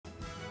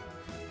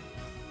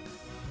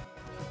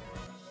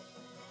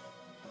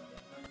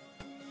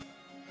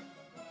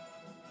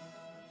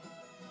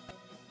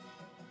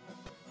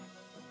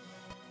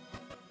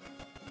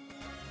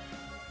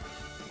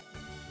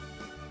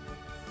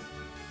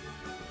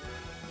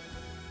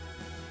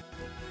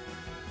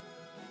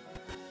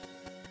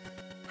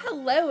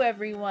Hello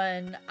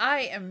everyone,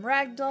 I am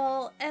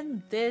Ragdoll,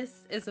 and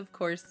this is of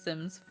course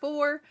Sims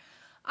 4.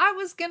 I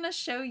was gonna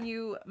show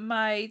you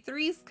my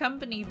Three's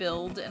Company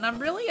build, and I'm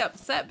really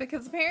upset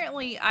because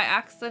apparently I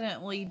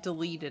accidentally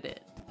deleted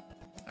it.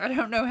 I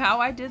don't know how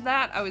I did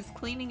that. I was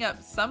cleaning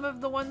up some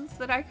of the ones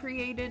that I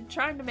created,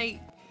 trying to make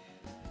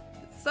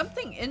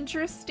something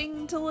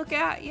interesting to look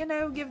at, you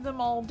know, give them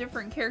all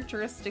different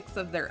characteristics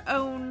of their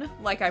own.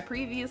 Like I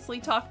previously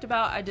talked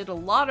about, I did a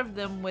lot of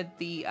them with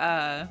the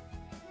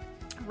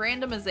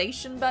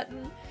randomization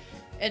button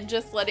and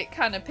just let it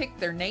kind of pick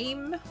their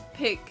name,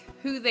 pick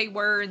who they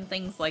were and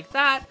things like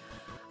that.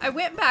 I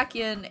went back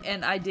in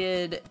and I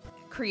did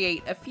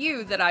create a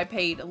few that I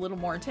paid a little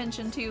more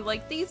attention to,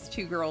 like these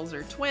two girls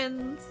are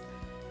twins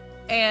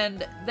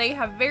and they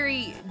have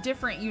very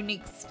different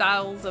unique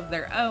styles of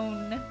their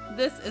own.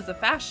 This is a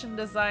fashion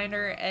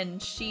designer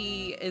and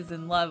she is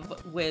in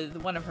love with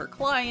one of her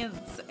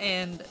clients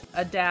and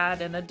a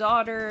dad and a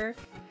daughter.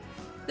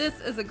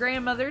 This is a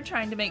grandmother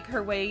trying to make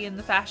her way in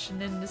the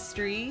fashion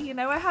industry. You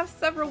know, I have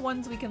several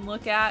ones we can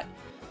look at,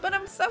 but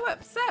I'm so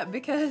upset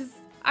because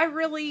I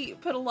really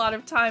put a lot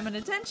of time and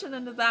attention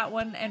into that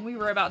one and we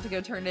were about to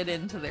go turn it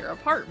into their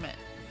apartment.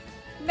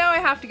 Now I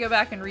have to go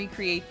back and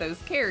recreate those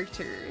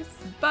characters,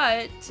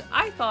 but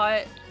I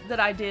thought that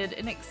I did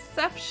an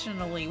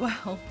exceptional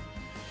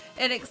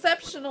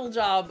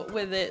job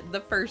with it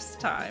the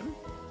first time.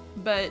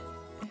 But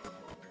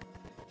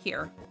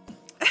here.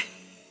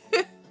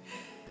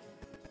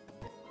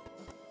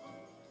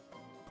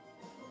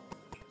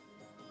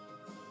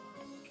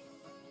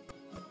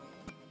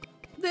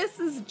 This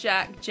is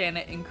Jack,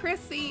 Janet, and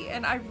Chrissy,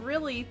 and I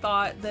really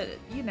thought that,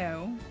 you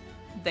know,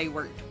 they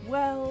worked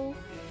well.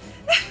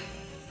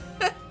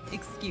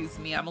 Excuse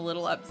me, I'm a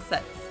little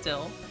upset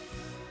still.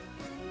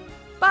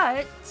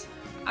 But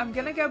I'm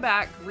gonna go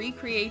back,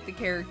 recreate the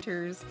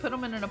characters, put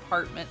them in an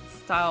apartment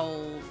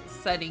style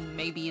setting,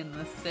 maybe in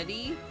the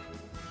city.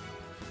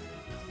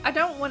 I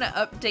don't want to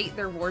update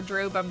their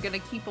wardrobe. I'm gonna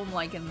keep them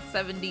like in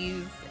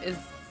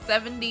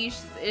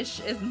 70s-ish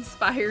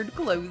inspired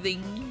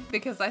clothing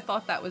because I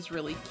thought that was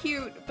really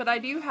cute, but I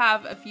do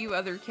have a few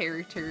other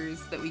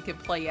characters that we could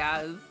play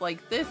as.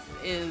 Like this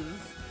is,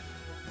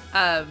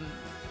 oh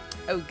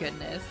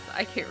goodness,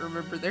 I can't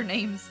remember their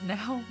names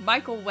now.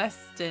 Michael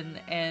Weston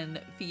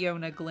and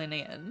Fiona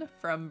Glenann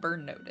from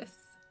Burn Notice.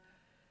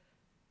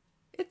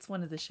 It's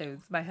one of the shows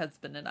my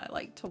husband and I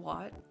like to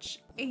watch,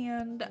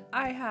 and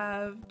I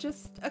have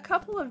just a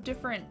couple of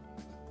different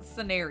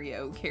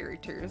scenario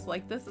characters.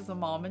 Like this is a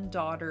mom and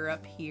daughter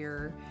up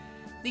here.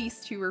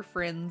 These two are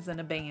friends in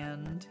a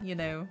band, you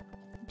know.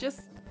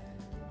 Just,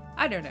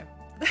 I don't know.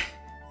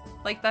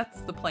 Like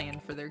that's the plan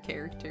for their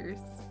characters.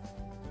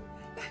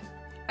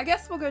 I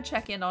guess we'll go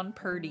check in on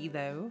Purdy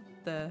though,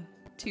 the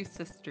two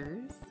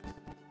sisters.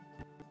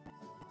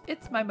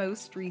 It's my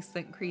most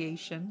recent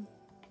creation.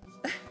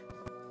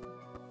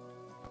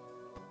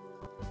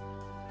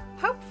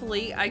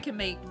 Hopefully I can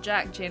make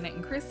Jack, Janet,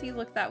 and Chrissy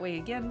look that way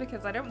again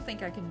because I don't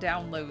think I can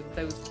download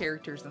those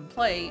characters and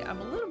play. I'm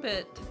a little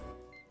bit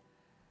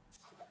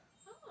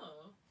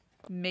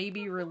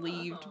maybe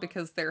relieved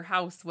because their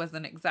house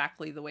wasn't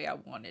exactly the way I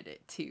wanted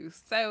it to.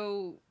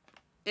 So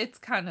it's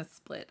kind of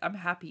split. I'm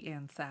happy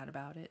and sad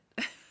about it.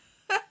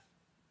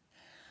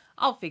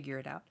 I'll figure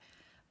it out.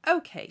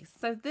 Okay,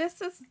 so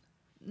this is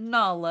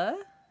Nala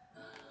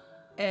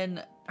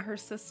and her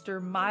sister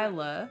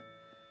Mila.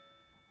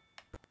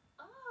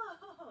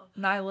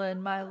 Nyla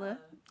and Mila,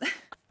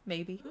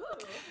 maybe.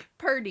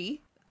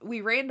 Purdy, we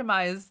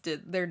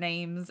randomized their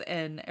names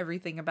and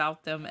everything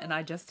about them, and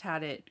I just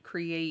had it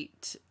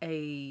create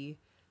a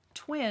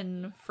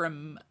twin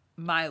from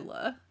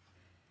Mila.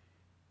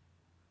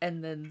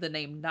 And then the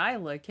name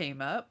Nyla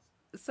came up,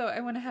 so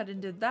I went ahead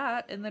and did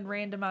that, and then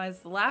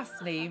randomized the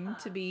last name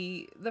to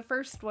be the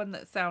first one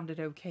that sounded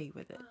okay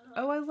with it.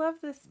 Oh, I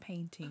love this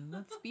painting.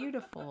 That's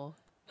beautiful.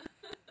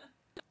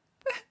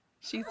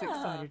 She's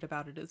excited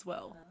about it as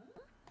well.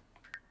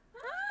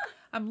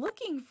 I'm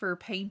looking for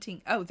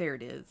painting. Oh, there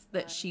it is.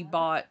 That she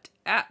bought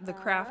at the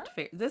craft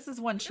fair. This is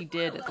one she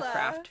did at the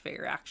craft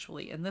fair,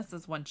 actually. And this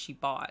is one she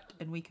bought.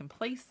 And we can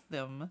place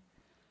them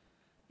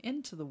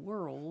into the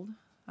world,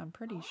 I'm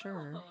pretty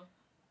sure.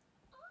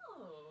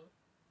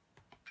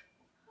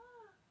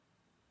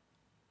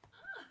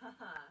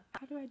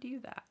 How do I do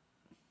that?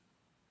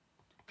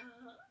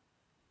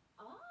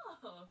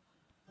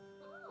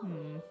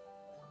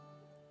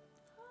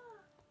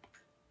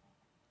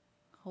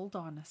 Hold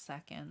on a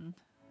second.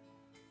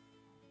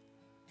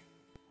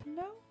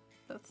 No,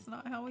 that's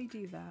not how we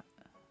do that.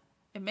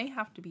 It may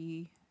have to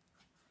be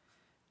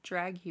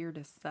drag here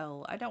to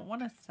sell. I don't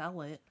want to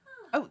sell it.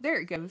 Oh, there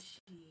it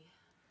goes.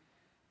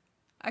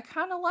 I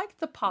kind of like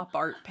the pop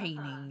art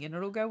painting, and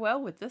it'll go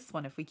well with this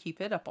one if we keep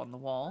it up on the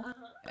wall.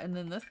 And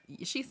then this,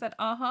 she said,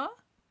 uh-huh.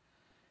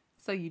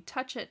 So you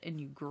touch it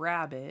and you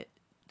grab it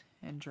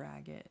and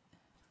drag it.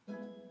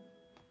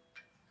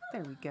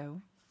 There we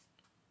go.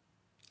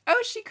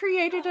 Oh, she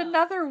created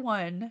another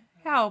one.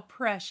 How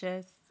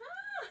precious.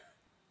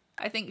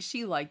 I think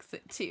she likes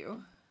it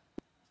too.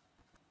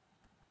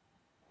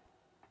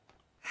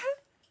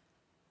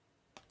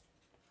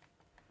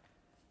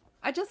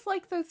 I just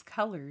like those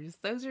colors.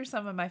 Those are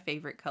some of my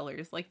favorite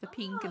colors, like the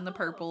pink and the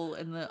purple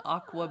and the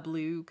aqua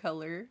blue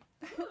color.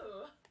 Ooh.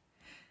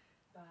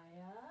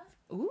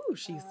 Baya. Ooh,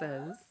 she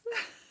says.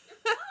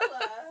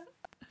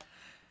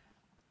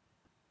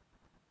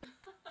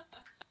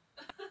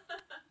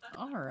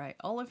 All right,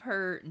 all of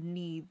her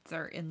needs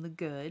are in the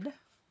good.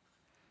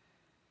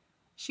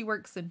 She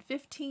works in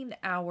 15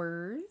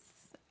 hours,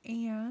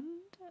 and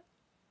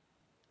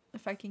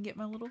if I can get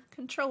my little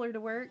controller to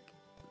work,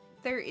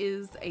 there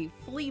is a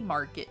flea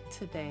market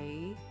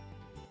today.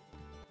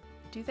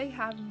 Do they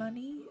have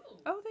money?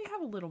 Oh, they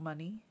have a little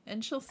money.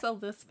 And she'll sell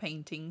this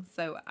painting,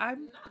 so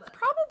I'm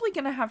probably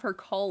going to have her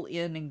call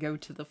in and go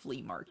to the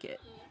flea market.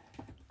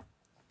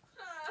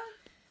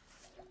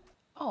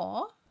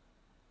 Aw.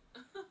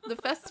 The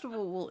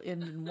festival will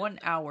end in 1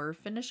 hour.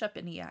 Finish up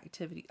any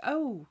activity.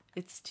 Oh,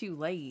 it's too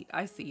late.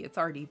 I see. It's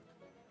already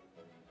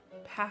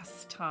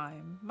past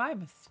time. My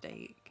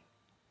mistake.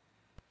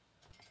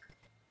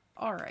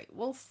 All right,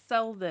 we'll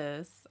sell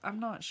this. I'm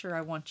not sure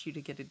I want you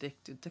to get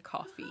addicted to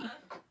coffee.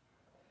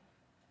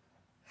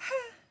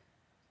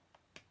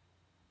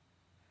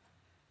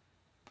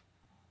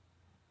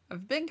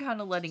 I've been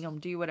kind of letting them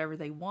do whatever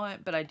they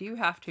want, but I do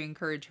have to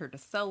encourage her to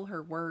sell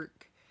her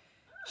work.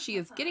 She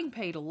is getting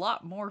paid a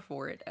lot more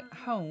for it at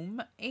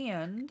home,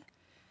 and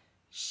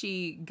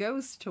she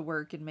goes to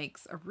work and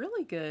makes a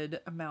really good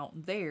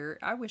amount there.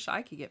 I wish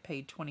I could get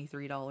paid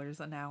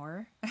 $23 an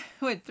hour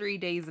with 3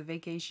 days of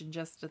vacation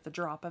just at the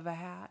drop of a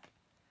hat.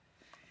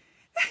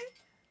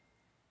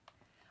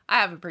 I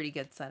have a pretty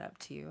good setup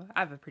too. I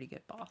have a pretty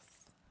good boss.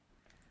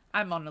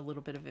 I'm on a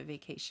little bit of a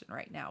vacation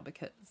right now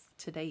because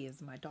today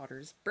is my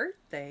daughter's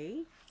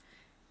birthday,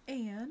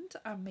 and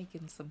I'm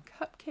making some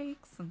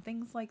cupcakes and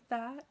things like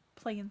that,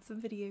 playing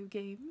some video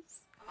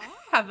games,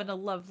 having a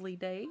lovely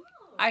day.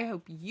 I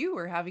hope you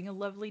are having a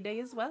lovely day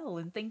as well,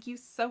 and thank you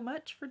so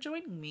much for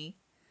joining me.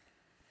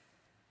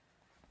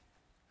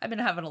 I've been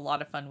having a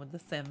lot of fun with The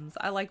Sims.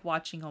 I like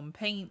watching them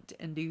paint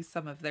and do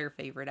some of their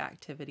favorite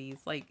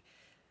activities. Like,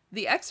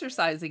 the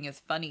exercising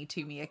is funny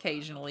to me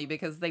occasionally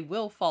because they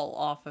will fall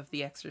off of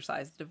the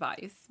exercise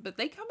device, but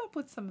they come up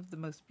with some of the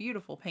most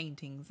beautiful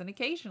paintings, and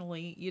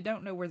occasionally you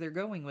don't know where they're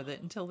going with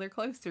it until they're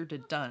closer to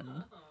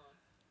done.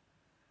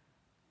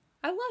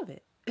 I love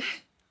it.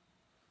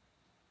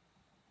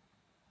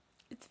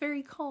 It's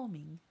very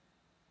calming.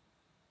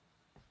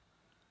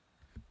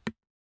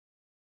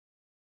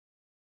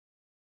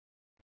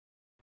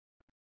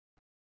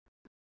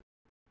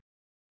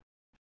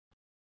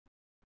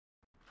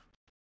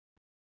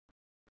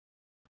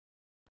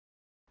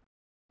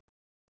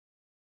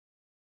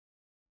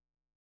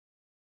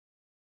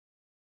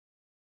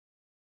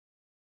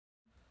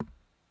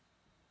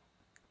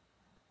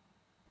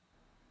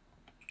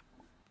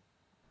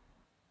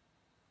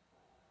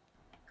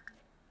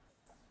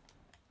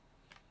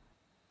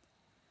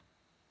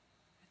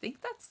 I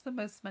think that's the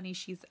most money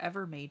she's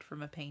ever made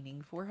from a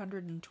painting,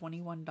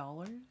 $421.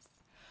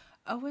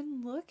 Oh,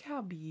 and look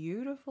how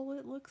beautiful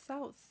it looks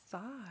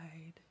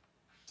outside.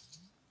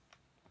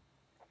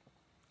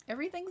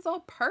 Everything's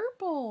all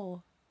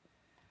purple.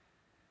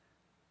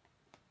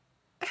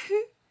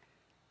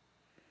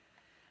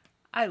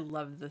 I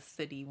love the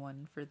city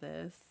one for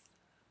this.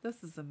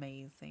 This is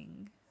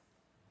amazing.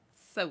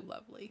 So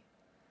lovely.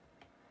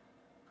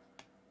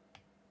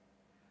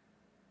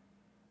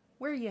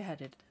 Where are you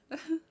headed?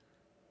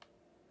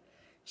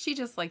 She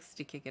just likes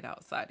to kick it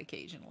outside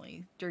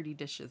occasionally. Dirty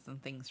dishes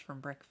and things from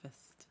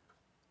breakfast.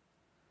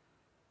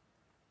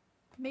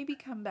 Maybe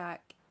come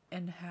back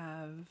and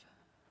have...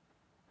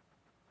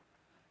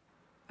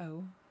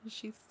 Oh,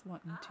 she's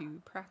wanting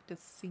to practice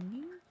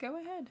singing?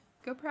 Go ahead.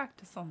 Go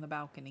practice on the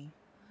balcony.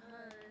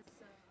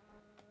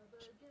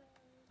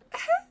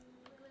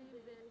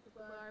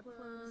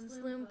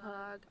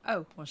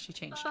 Oh, well, she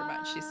changed her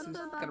mind. She's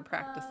going to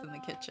practice in the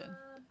kitchen.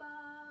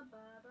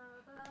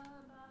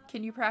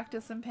 Can you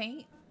practice and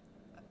paint?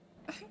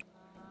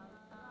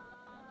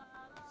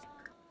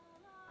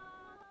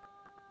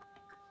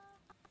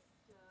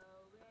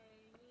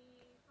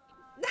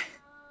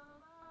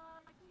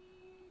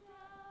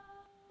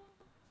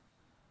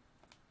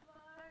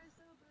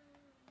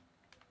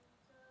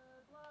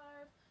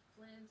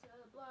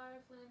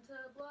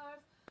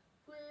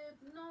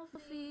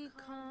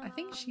 I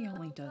think she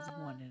only does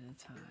one at a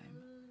time.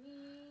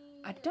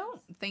 I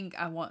don't think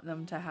I want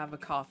them to have a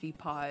coffee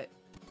pot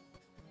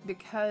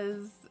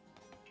because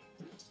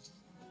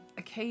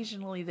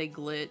occasionally they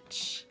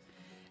glitch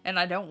and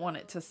I don't want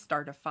it to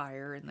start a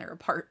fire in their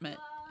apartment.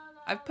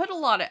 I've put a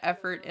lot of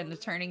effort into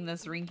turning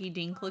this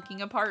rinky-dink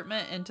looking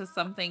apartment into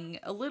something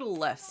a little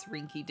less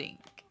rinky-dink.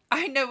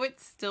 I know it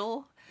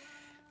still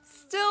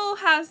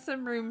has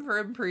some room for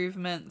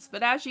improvements,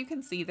 but as you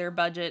can see, their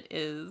budget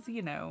is,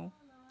 you know,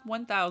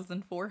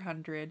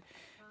 $1,400,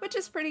 which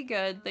is pretty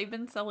good. They've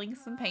been selling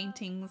some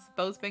paintings,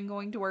 both been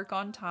going to work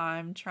on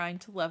time, trying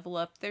to level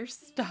up their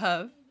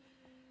stuff.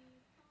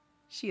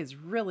 She is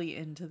really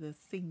into this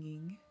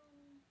singing.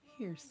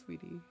 Here,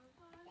 sweetie.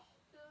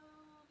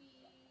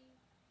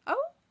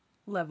 Oh,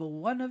 level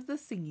 1 of the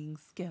singing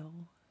skill.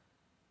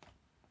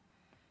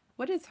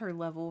 What is her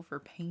level for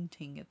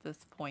painting at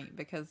this point?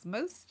 Because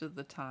most of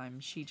the time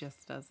she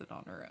just does it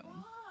on her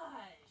own.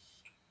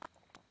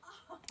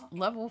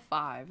 Level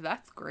 5.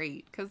 That's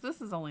great, because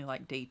this is only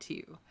like day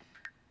 2.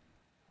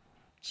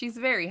 She's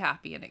very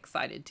happy and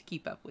excited to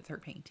keep up with her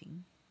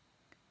painting.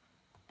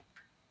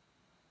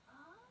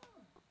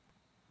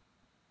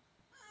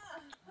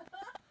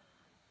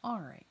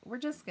 Alright, we're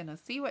just going to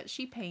see what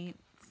she paints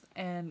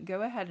and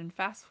go ahead and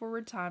fast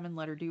forward time and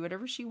let her do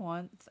whatever she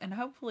wants. And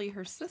hopefully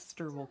her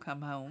sister will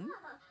come home.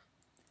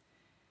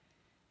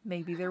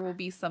 Maybe there will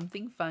be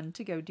something fun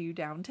to go do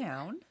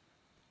downtown.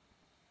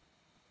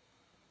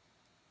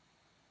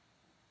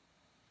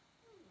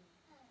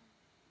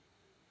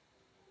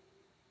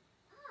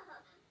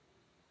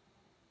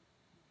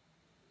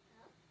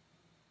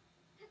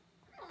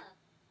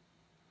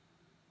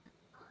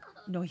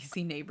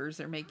 Noisy neighbors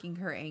are making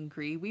her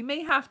angry. We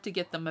may have to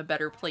get them a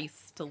better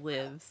place to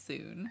live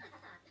soon.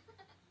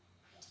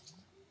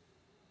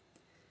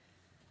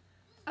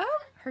 Oh,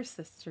 her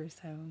sister's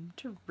home.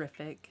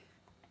 Terrific.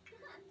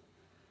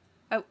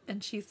 Oh,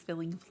 and she's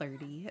feeling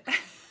flirty.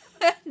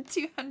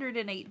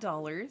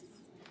 $208.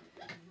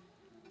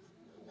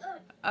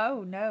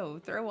 Oh no,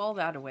 throw all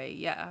that away.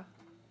 Yeah.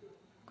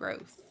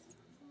 Gross.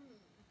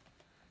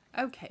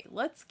 Okay,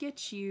 let's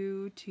get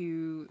you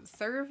to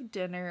serve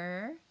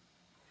dinner.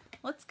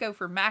 Let's go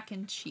for mac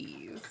and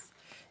cheese.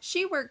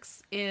 She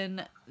works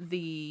in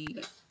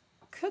the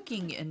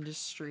cooking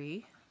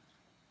industry.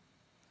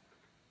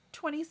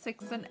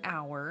 $26 an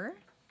hour.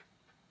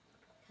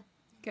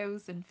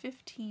 Goes in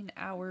 15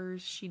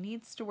 hours. She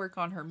needs to work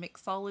on her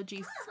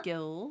mixology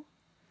skill,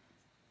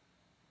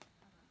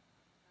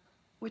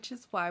 which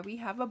is why we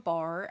have a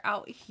bar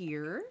out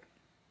here.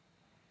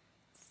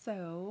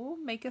 So,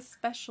 make a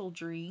special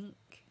drink.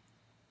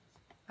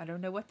 I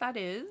don't know what that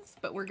is,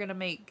 but we're going to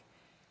make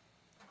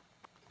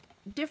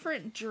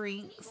different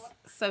drinks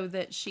so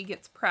that she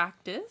gets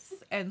practice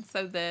and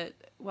so that,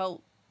 well,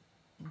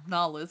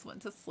 Nala's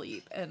went to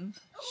sleep and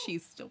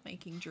she's still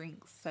making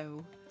drinks,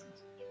 so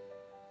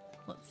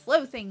let's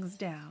slow things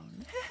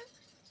down.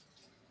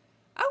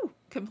 Oh,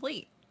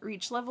 complete.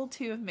 Reach level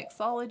 2 of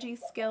mixology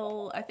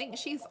skill. I think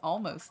she's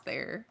almost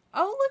there.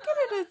 Oh, look at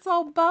it. It's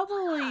all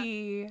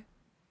bubbly.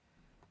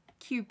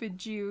 Cupid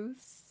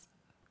juice.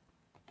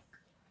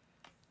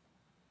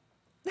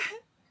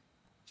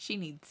 She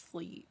needs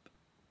sleep.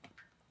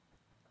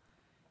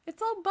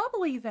 It's all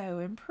bubbly, though,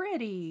 and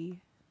pretty.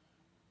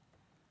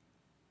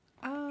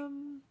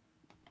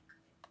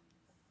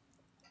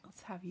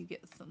 Let's have you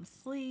get some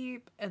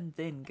sleep and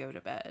then go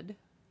to bed.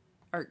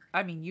 Or,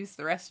 I mean, use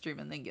the restroom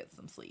and then get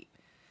some sleep.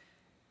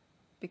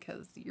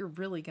 Because you're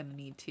really going to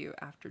need to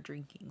after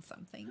drinking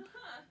something.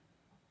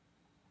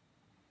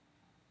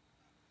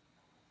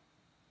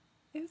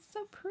 It's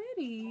so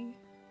pretty.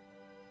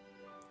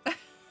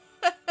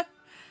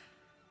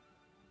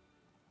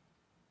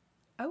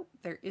 Oh,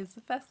 there is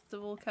a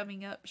festival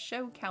coming up.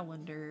 Show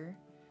calendar.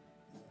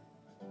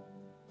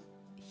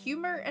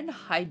 Humor and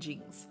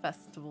Hijinks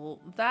Festival.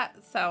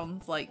 That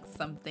sounds like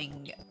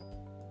something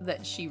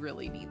that she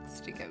really needs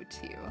to go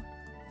to.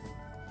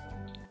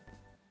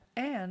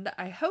 And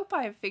I hope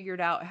I have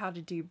figured out how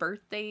to do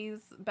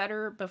birthdays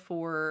better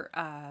before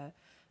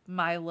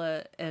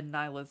Mila and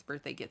Nyla's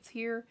birthday gets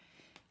here.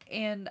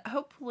 And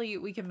hopefully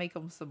we can make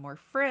them some more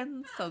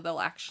friends so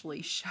they'll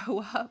actually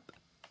show up.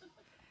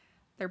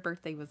 Their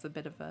birthday was a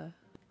bit of a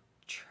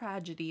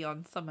tragedy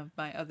on some of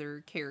my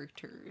other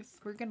characters.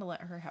 We're going to let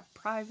her have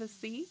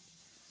privacy.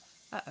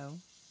 Uh-oh.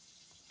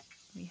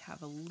 We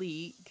have a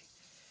leak.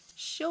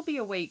 She'll be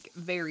awake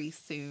very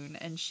soon,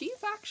 and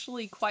she's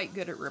actually quite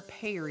good at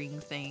repairing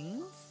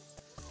things.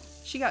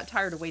 She got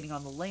tired of waiting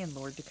on the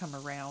landlord to come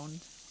around.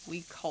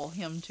 We call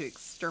him to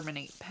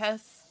exterminate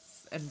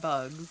pests and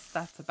bugs.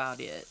 That's about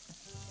it.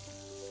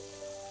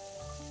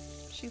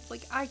 She's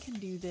like, I can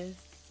do this.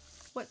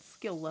 What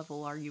skill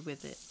level are you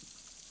with it?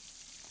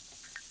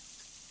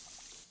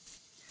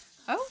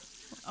 Oh,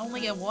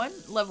 only a 1?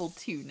 Level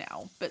 2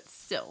 now, but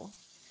still.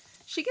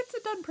 She gets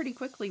it done pretty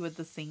quickly with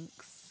the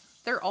sinks.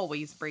 They're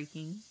always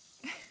breaking.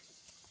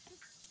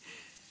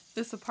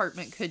 This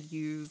apartment could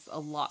use a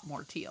lot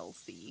more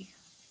TLC.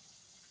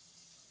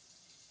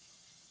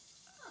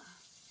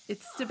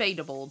 It's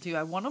debatable. Do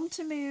I want them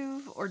to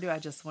move, or do I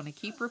just want to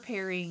keep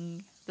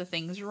repairing the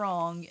things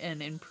wrong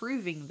and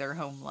improving their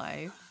home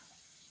life?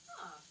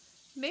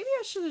 Maybe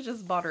I should have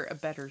just bought her a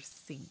better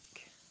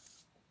sink.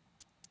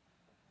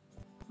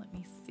 Let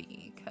me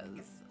see,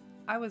 because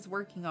I was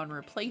working on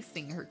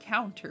replacing her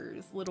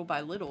counters little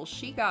by little.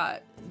 She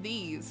got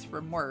these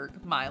from work,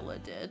 Mila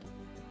did.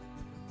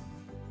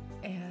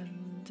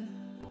 And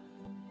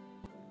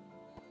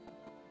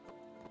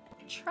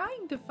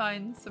trying to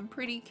find some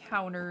pretty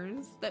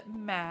counters that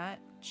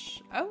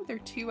match. Oh, they're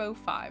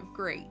 $205.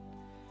 Great.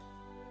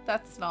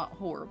 That's not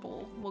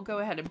horrible. We'll go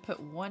ahead and put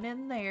one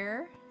in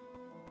there.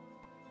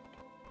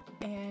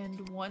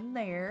 And one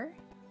there.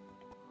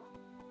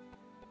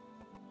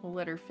 We'll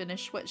let her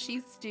finish what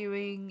she's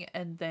doing,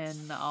 and then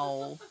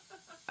I'll...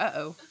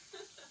 Uh-oh.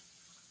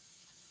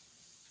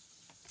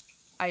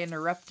 I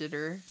interrupted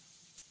her.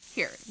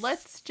 Here,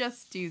 let's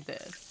just do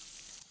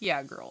this.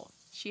 Yeah, girl.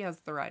 She has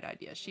the right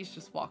idea. She's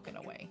just walking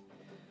away.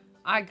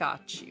 I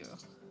got you.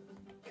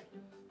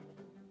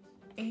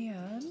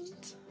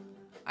 And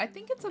I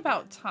think it's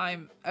about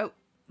time. Oh,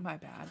 my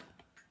bad.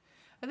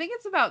 I think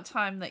it's about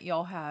time that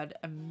y'all had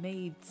a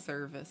maid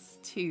service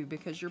too,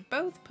 because you're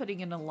both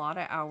putting in a lot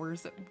of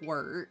hours at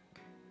work.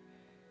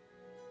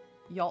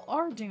 Y'all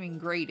are doing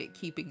great at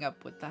keeping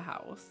up with the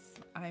house.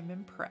 I'm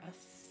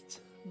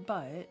impressed.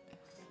 But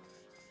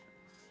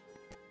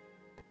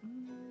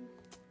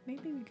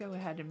maybe we go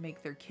ahead and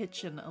make their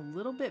kitchen a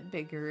little bit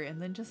bigger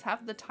and then just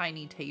have the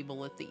tiny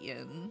table at the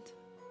end.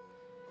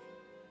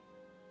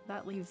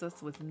 That leaves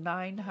us with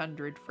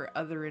 900 for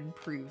other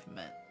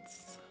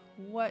improvements.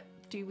 What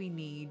do we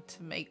need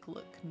to make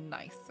look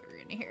nicer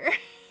in here?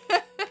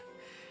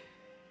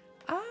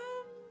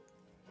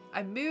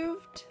 I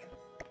moved.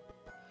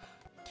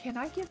 Can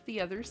I give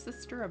the other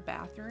sister a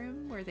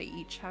bathroom where they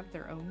each have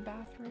their own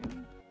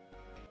bathroom?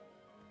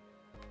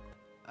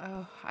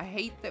 Oh, I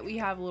hate that we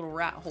have little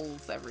rat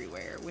holes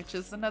everywhere, which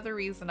is another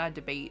reason I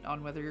debate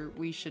on whether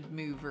we should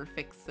move or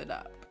fix it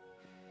up.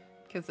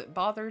 Because it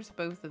bothers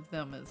both of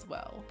them as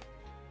well.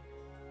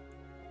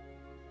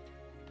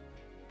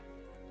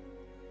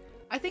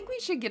 I think we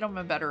should get them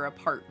a better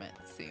apartment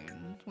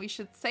soon. We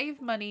should save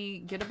money,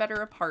 get a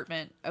better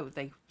apartment. Oh,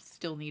 they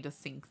still need a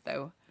sink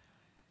though.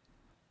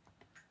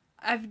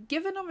 I've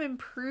given them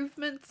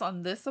improvements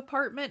on this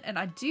apartment, and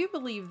I do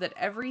believe that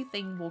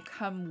everything will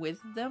come with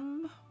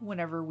them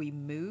whenever we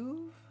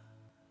move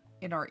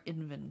in our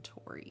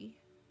inventory.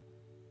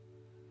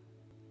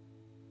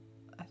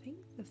 I think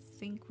the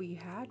sink we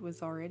had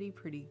was already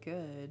pretty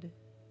good.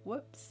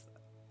 Whoops.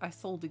 I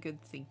sold a good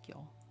sink,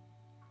 y'all.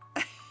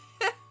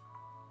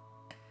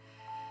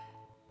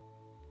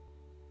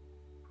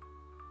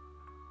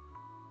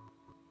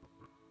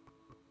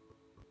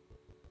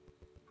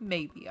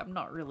 Maybe. I'm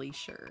not really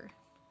sure.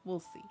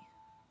 We'll see.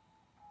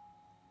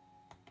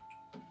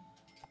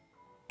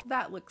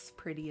 That looks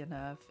pretty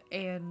enough.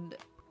 And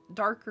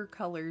darker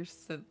colors,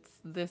 since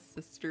this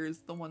sister is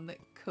the one that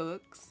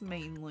cooks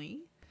mainly.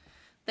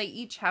 They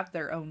each have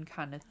their own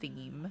kind of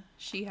theme.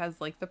 She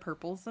has like the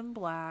purples and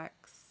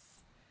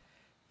blacks.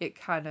 It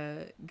kind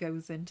of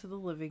goes into the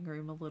living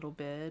room a little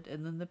bit.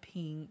 And then the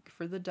pink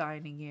for the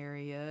dining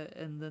area.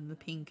 And then the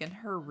pink in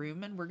her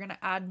room. And we're going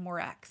to add more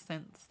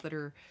accents that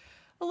are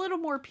a little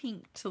more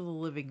pink to the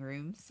living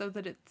room so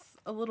that it's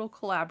a little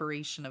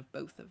collaboration of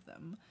both of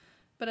them.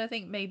 But I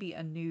think maybe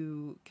a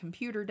new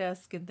computer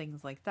desk and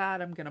things like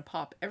that. I'm going to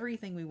pop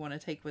everything we want to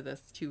take with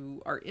us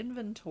to our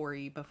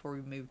inventory before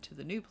we move to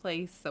the new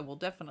place. So we'll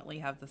definitely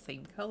have the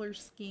same color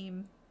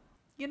scheme.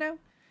 You know,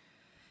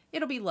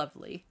 it'll be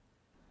lovely.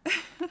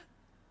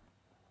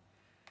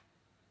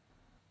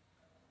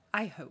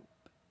 I hope.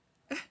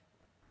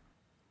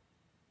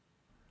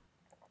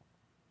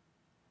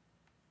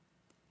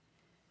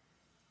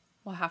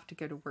 We'll have to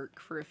go to work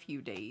for a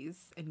few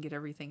days and get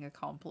everything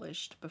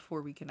accomplished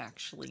before we can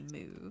actually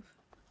move.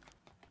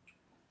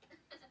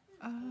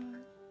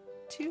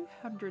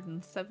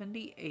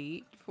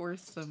 278 for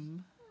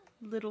some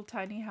little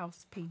tiny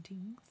house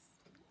paintings.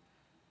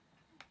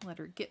 Let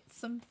her get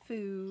some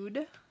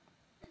food.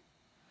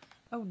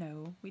 Oh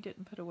no, we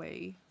didn't put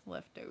away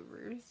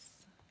leftovers.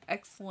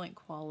 Excellent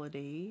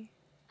quality.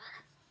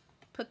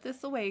 Put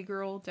this away,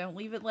 girl. Don't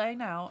leave it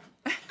laying out.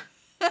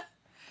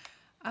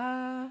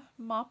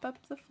 Mop up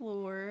the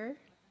floor.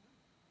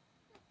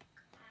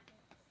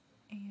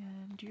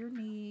 And your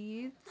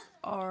needs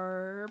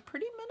are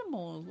pretty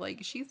minimal. Like,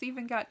 she's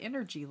even got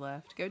energy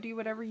left. Go do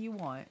whatever you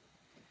want.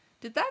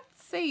 Did that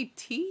say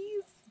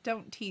tease?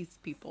 Don't tease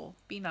people.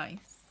 Be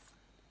nice.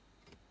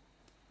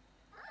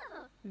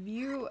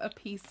 View a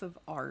piece of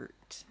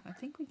art. I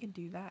think we can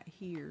do that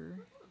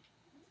here.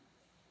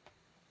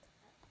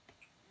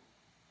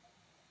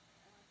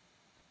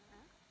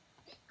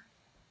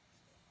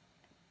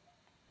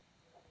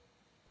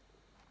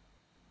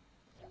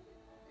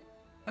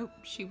 Oh,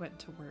 she went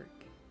to work.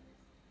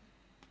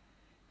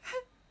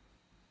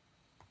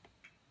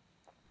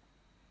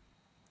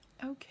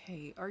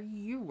 Okay, are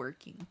you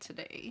working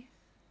today?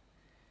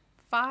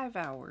 5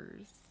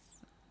 hours.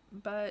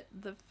 But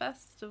the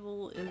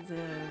festival is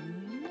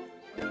in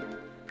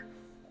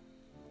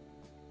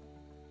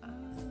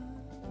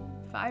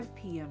 5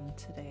 p.m.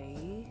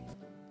 today.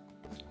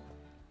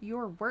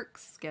 Your work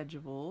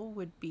schedule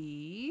would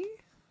be...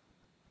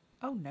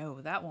 Oh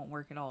no, that won't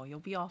work at all. You'll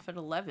be off at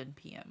 11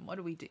 p.m. What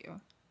do we do?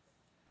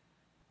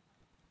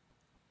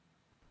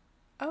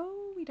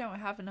 Oh, we don't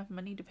have enough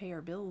money to pay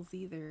our bills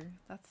either.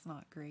 That's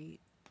not great.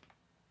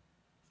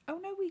 Oh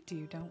no, we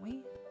do, don't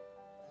we?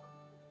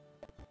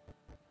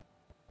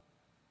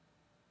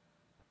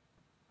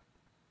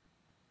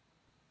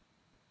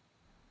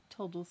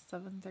 Total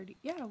 730.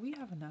 Yeah, we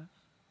have enough.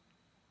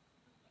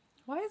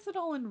 Why is it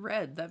all in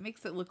red? That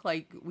makes it look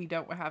like we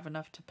don't have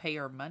enough to pay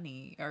our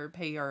money or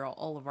pay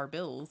all of our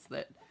bills,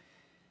 that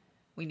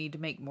we need to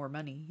make more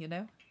money, you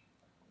know?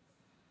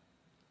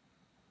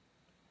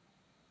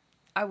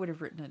 I would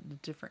have written it in a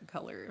different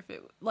color if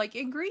it, like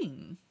in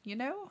green, you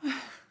know?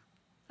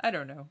 I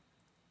don't know.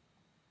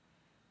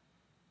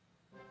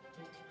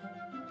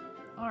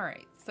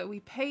 Alright, so we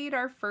paid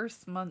our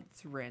first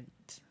month's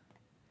rent.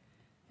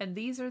 And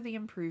these are the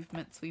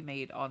improvements we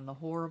made on the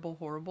horrible,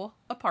 horrible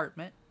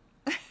apartment.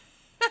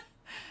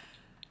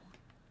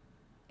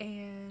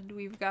 And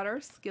we've got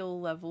our skill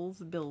levels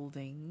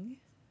building.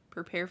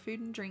 Prepare food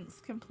and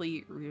drinks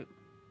complete.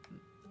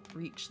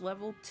 Reach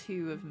level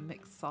 2 of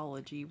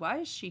mixology. Why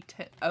is she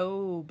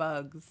oh,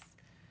 bugs.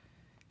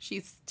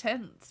 She's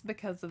tense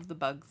because of the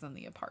bugs in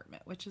the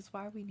apartment, which is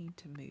why we need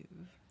to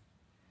move.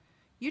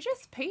 You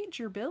just paid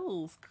your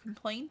bills.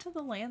 Complain to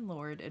the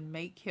landlord and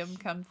make him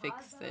come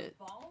fix it.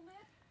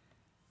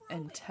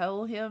 And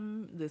tell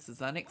him this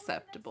is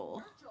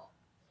unacceptable.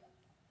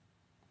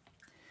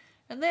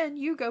 And then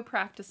you go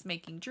practice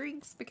making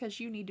drinks because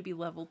you need to be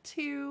level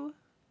 2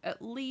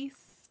 at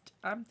least.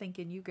 I'm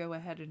thinking you go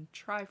ahead and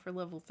try for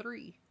level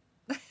 3.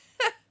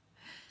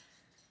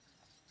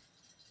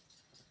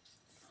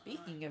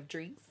 Speaking of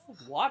drinks,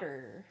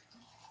 water.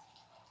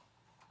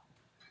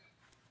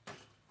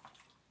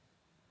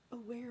 Oh,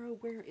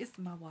 where is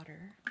my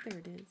water? There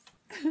it is.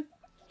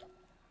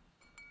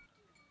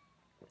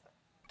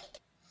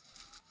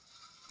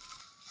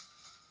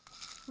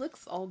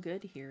 Looks all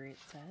good here, it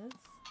says.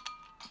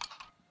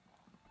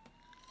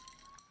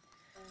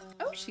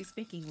 Oh, she's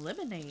making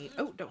lemonade.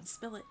 Oh, don't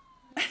spill it.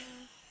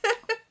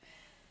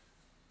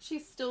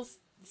 She's still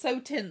so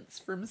tense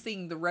from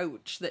seeing the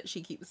roach that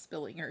she keeps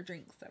spilling her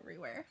drinks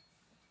everywhere.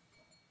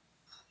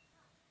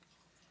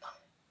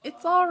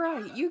 It's all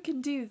right. You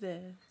can do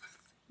this.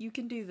 You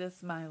can do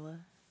this, Mila.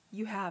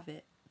 You have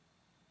it.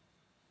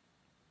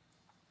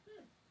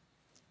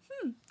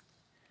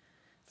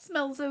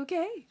 Smells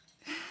okay.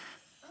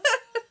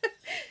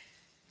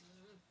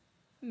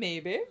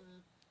 Maybe.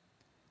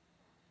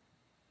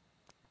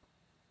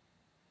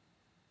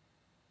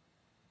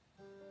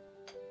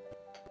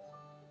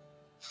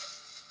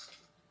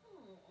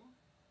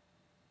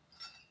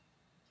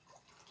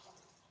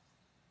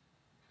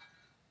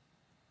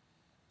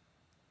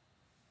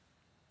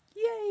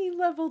 Yay,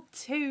 level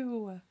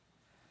 2.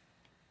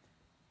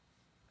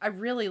 I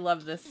really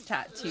love this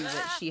tattoo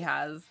that she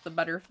has, the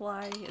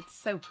butterfly. It's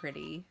so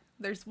pretty.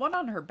 There's one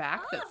on her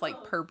back that's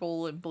like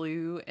purple and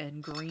blue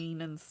and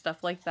green and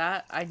stuff like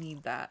that. I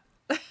need that.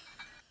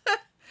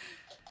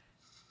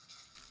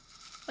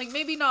 Like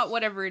maybe not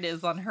whatever it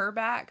is on her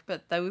back,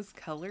 but those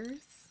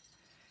colors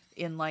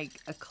in like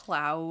a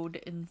cloud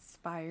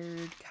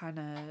inspired kind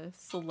of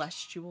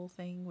celestial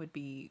thing would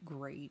be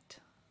great.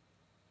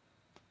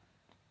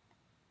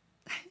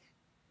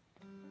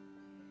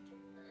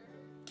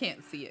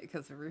 Can't see it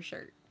because of her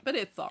shirt, but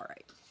it's all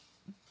right.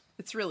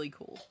 It's really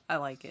cool. I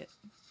like it.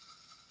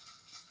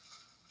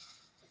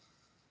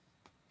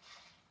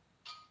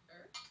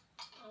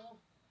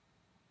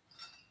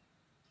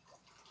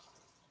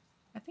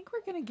 I think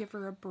we're going to give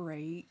her a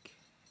break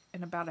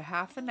in about a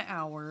half an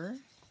hour.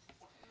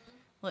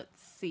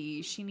 Let's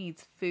see. She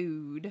needs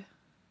food.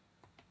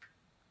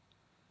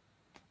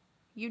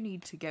 You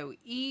need to go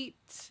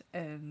eat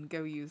and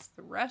go use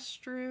the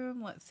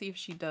restroom. Let's see if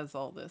she does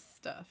all this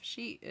stuff.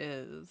 She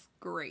is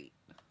great.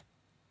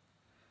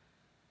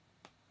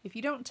 If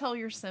you don't tell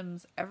your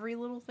Sims every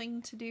little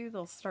thing to do,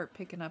 they'll start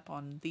picking up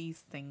on these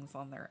things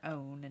on their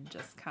own and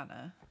just kind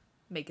of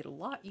make it a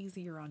lot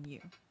easier on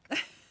you.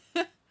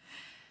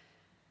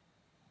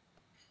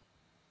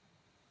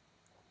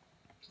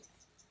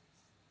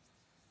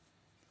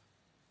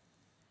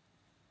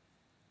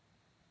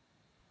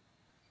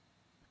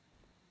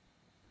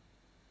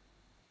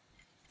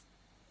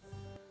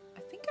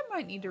 I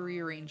might need to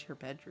rearrange her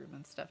bedroom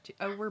and stuff too.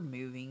 Oh, we're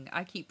moving.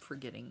 I keep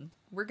forgetting.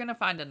 We're gonna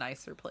find a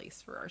nicer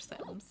place for our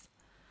Sims.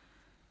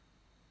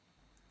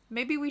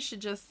 Maybe we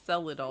should just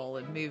sell it all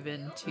and move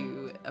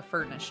into a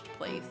furnished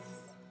place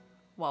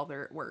while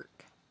they're at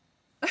work.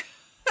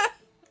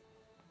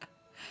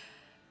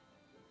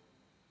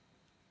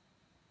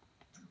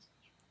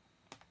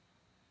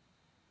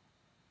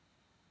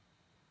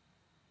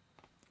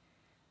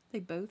 They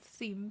both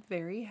seem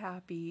very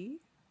happy.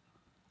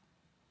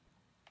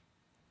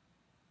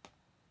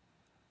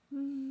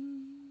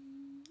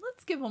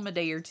 Let's give them a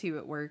day or two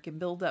at work and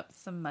build up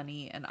some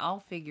money, and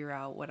I'll figure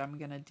out what I'm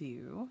gonna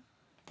do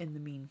in the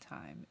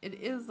meantime. It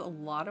is a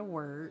lot of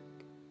work.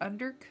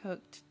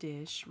 Undercooked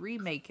dish.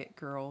 Remake it,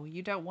 girl.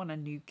 You don't want to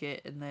nuke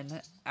it and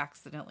then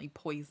accidentally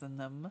poison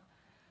them.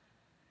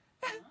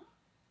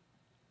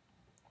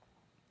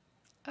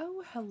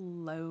 Oh,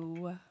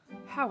 hello.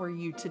 How are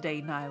you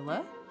today,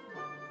 Nyla?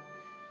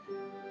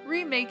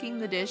 Remaking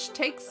the dish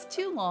takes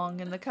too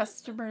long and the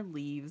customer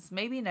leaves.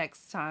 Maybe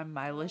next time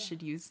Mila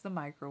should use the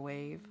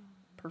microwave.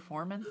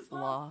 Performance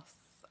loss.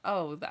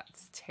 Oh,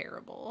 that's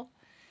terrible.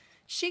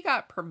 She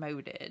got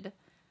promoted.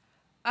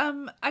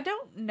 I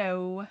don't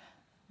know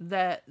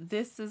that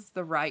this is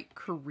the right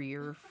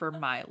career for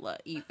Mila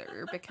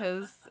either,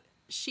 because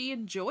she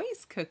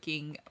enjoys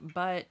cooking,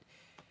 but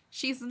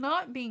she's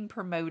not being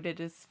promoted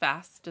as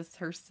fast as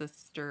her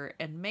sister,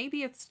 and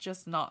maybe it's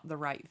just not the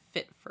right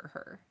fit for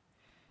her.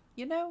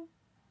 You know?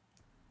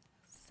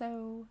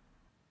 So,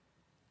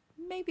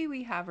 maybe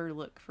we have her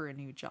look for a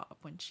new job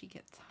when she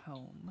gets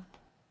home.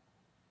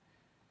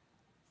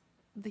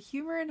 The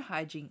Humor and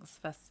Hijinks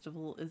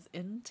Festival is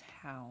in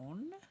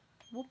town.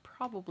 We'll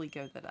probably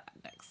go to that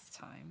next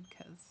time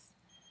because,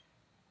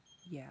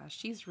 yeah,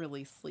 she's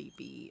really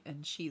sleepy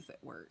and she's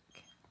at work.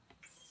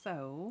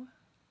 So,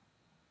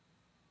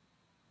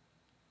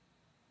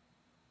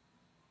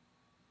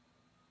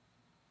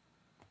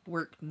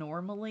 work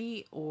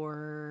normally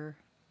or...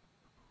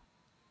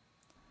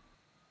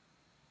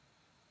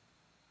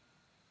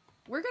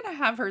 We're gonna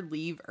have her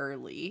leave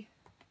early.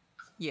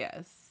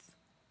 Yes.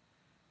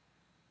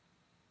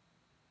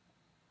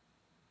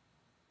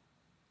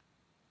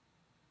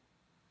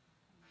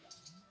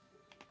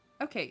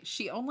 Okay,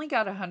 she only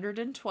got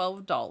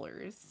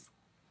 $112.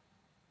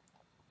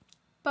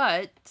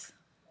 But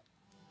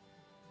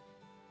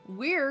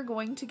we're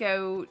going to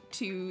go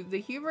to the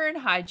Humor and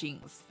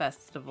Hijinks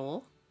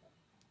Festival.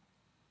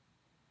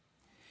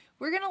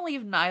 We're going to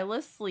leave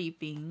Nyla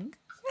sleeping.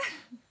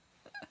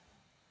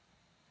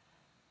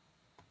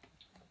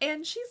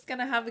 And she's going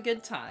to have a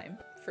good time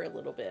for a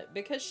little bit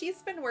because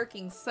she's been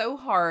working so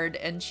hard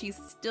and she's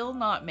still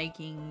not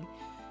making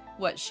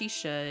what she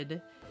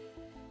should.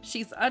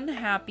 She's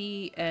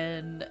unhappy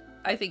and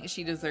I think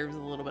she deserves a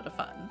little bit of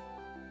fun.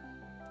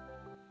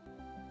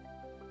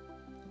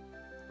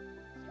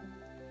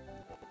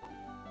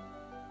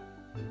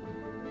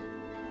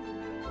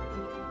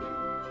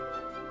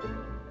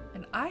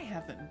 And I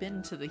haven't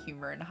been to the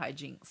Humor and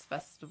Hijinks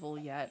Festival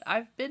yet.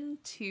 I've been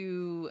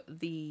to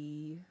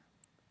the...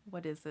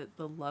 What is it?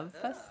 The Love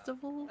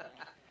Festival?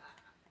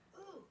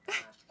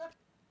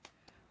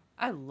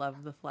 I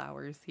love the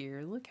flowers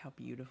here. Look how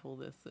beautiful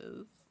this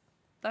is.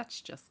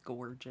 That's just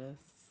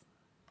gorgeous.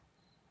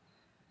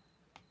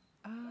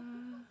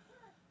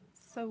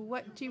 So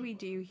what do we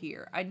do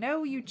here? I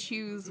know you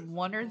choose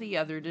one or the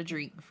other to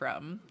drink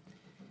from.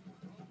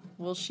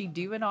 Will she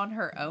do it on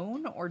her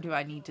own or do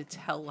I need to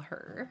tell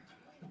her?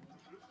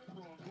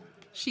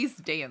 She's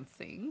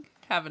dancing,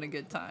 having a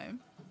good time.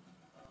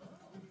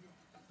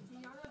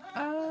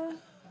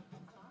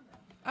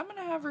 I'm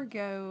gonna have her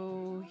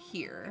go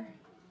here.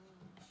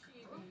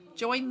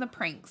 Join the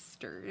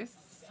pranksters.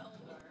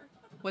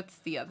 What's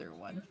the other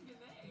one?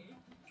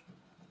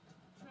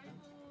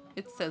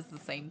 It says the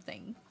same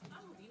thing.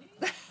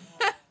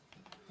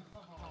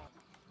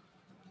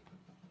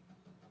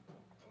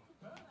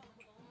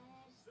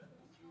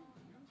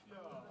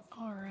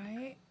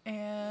 Alright,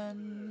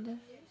 and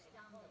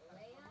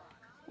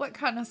what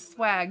kind of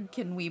swag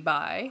can we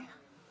buy?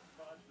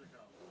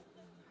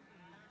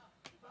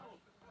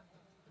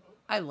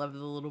 I love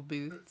the little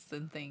booths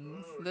and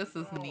things. This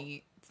is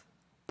neat.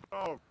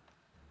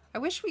 I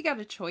wish we got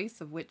a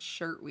choice of which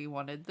shirt we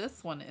wanted.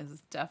 This one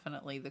is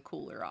definitely the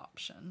cooler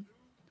option.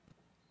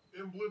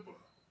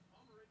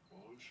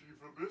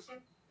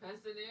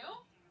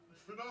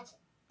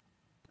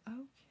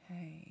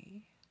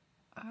 Okay.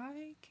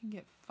 I can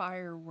get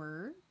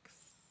fireworks.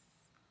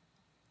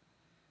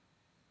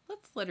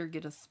 Let's let her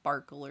get a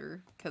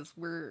sparkler because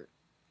we're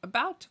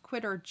about to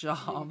quit our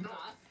job.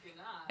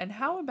 And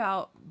how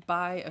about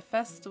buy a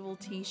festival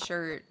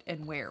t-shirt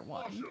and wear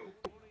one?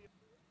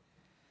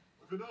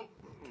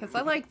 Because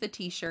I like the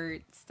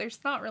t-shirts. There's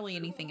not really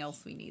anything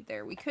else we need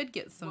there. We could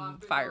get some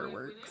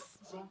fireworks.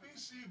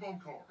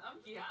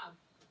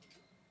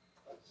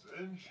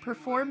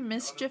 Perform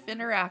mischief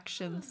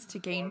interactions to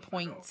gain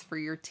points for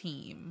your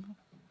team.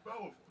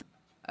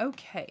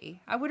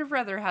 Okay. I would have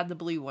rather had the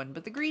blue one,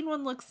 but the green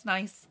one looks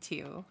nice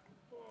too.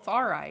 It's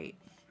alright.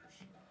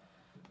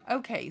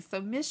 Okay,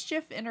 so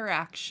mischief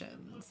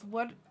interactions.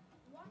 What?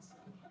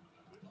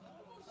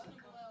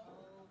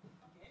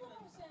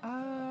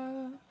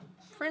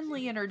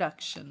 Friendly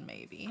introduction,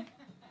 maybe.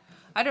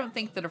 I don't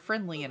think that a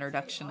friendly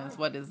introduction is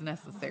what is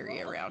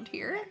necessary around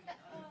here.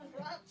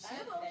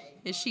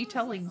 Is she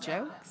telling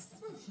jokes?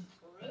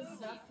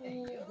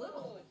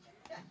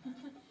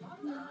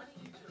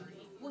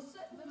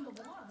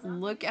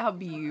 Look how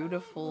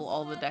beautiful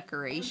all the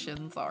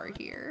decorations are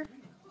here.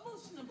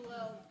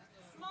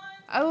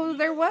 Oh,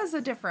 there was a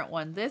different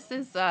one. This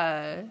is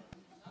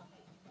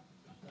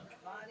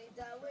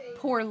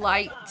pour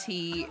light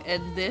tea,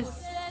 and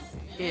this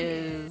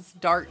is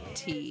dark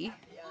tea.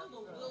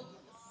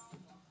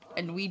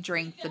 And we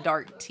drank the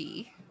dark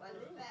tea.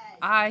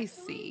 I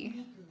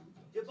see.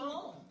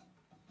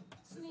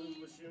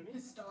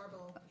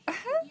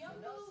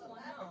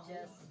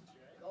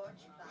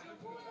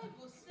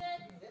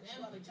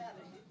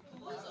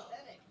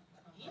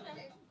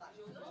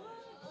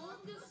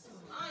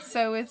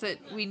 So is it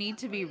we need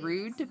to be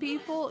rude to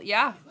people?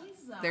 Yeah.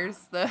 There's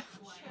the...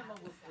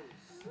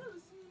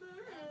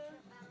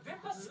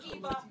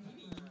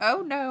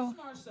 Oh no.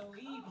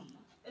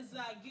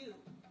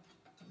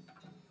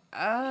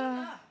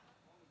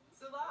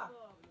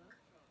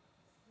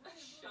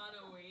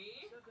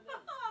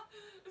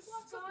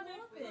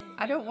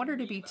 I don't want her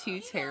to be too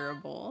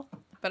terrible,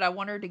 but I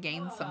want her to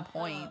gain some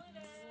points.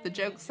 The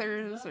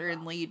jokesters are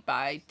in lead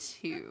by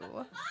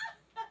 2.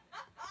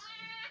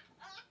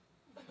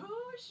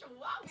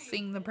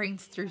 Sing the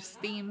pranksters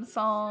theme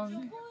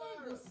song.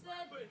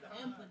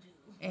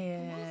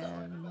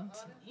 And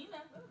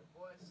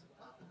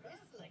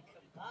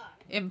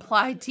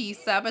Implied tea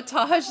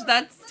sabotage?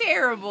 That's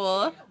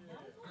terrible.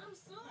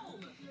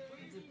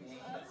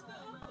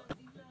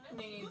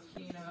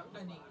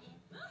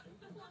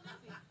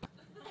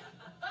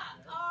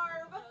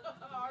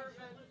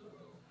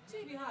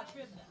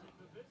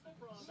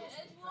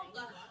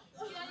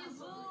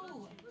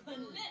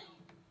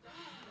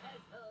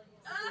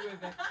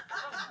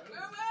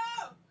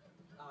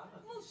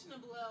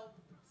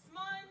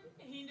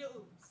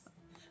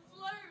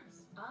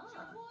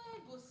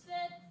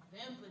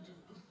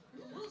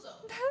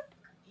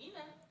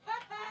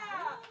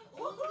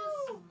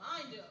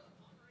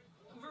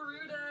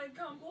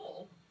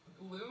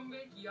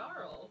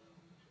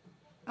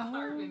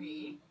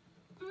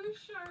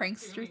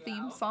 Prankster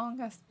theme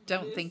song? I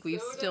don't think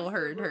we've still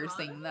heard her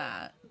sing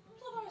that.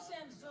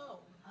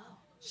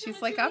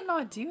 She's like, I'm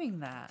not doing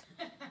that.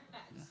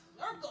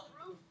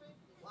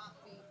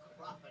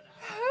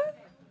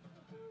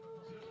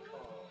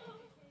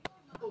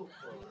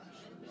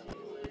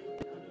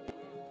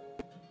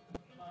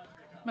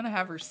 I'm gonna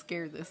have her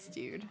scare this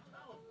dude.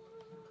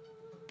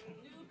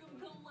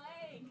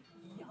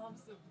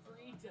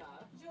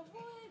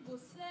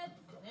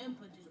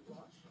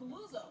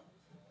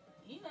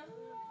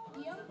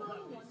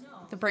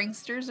 The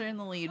pranksters are in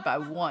the lead by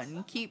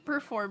 1. Keep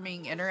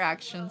performing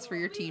interactions for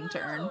your team to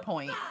earn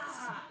points.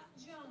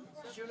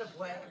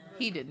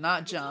 He did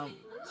not jump.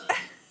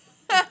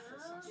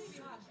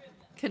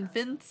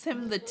 Convince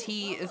him the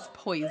tea is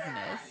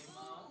poisonous.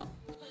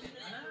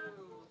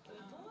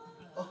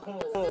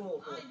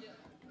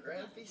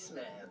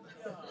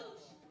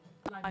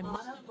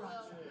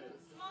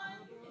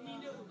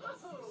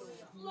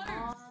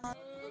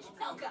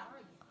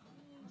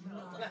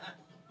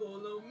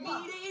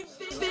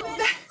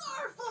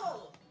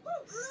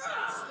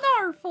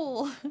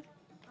 Snarful.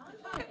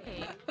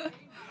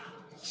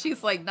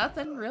 She's like,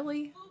 nothing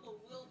really.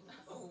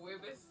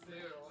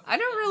 I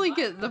don't really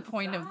get the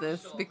point of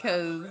this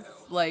because,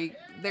 like,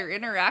 their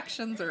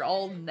interactions are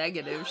all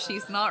negative.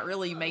 She's not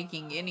really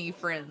making any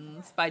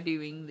friends by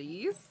doing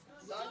these.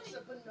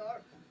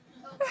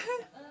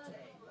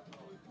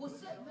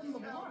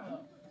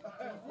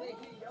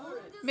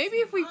 Maybe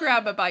if we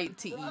grab a bite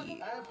to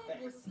eat.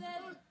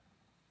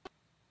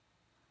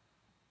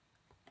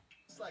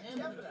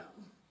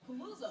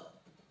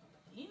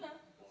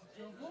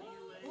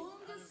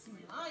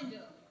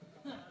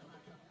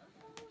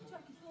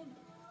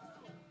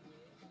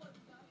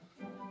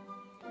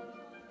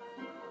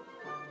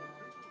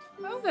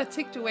 Oh, that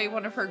ticked away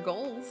one of her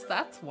goals.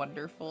 That's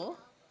wonderful.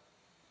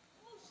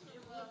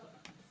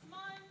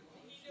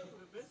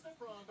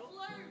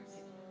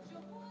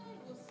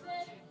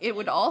 It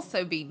would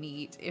also be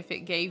neat if it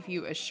gave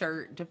you a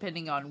shirt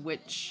depending on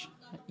which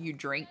you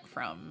drank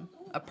from.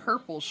 A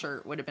purple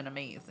shirt would have been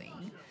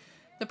amazing.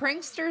 The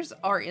pranksters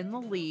are in the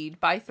lead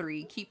by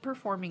 3. Keep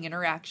performing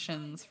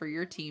interactions for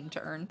your team to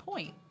earn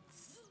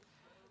points.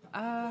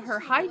 Her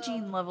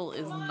hygiene level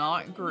is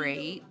not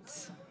great.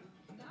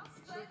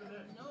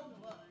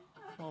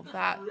 Well,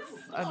 that's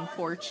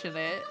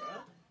unfortunate.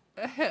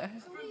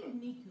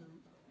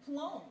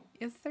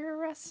 Is there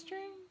a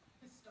restroom?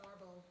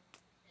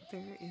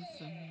 There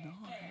is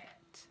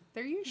not.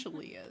 There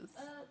usually is.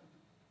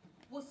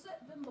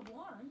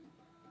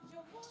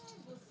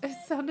 It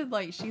sounded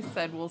like she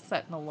said we'll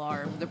set an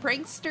alarm. The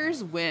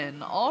pranksters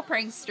win. All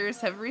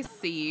pranksters have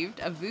received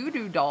a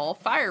voodoo doll,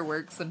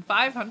 fireworks, and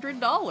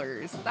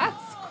 $500.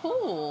 That's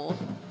cool.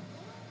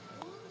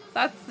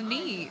 That's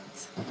neat.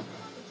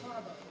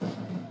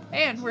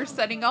 And we're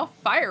setting off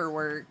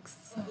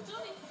fireworks. Let's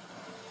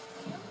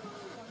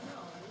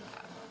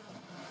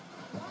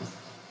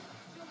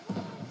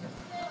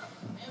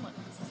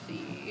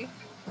see.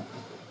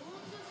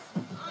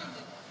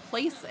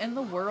 Place in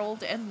the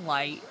world and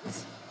light.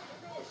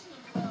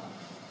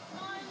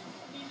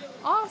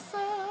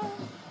 Awesome.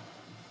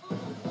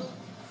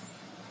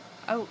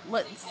 Oh,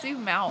 let's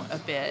zoom out a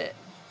bit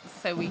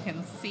so we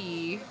can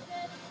see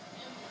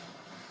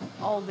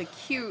all the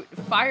cute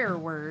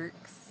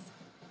fireworks.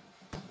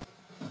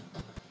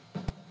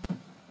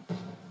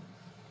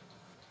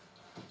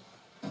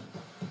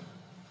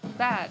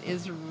 That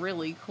is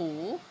really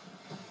cool.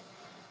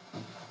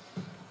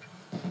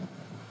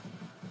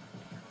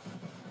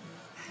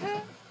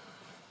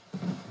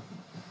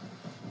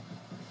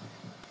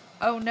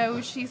 Oh no,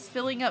 she's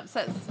feeling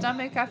upset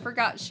stomach. I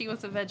forgot she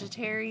was a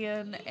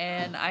vegetarian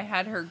and I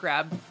had her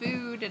grab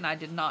food and I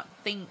did not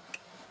think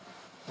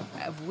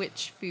of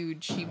which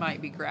food she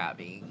might be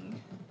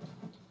grabbing.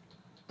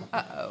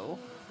 Uh-oh.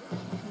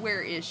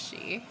 Where is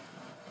she?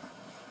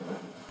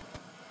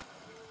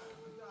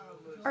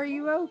 Are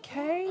you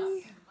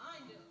okay?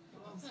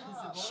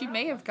 She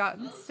may have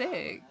gotten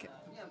sick.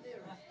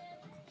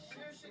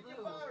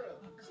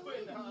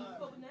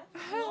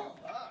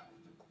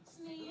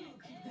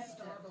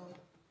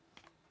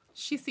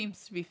 She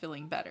seems to be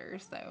feeling better,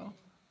 so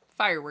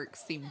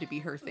fireworks seem to be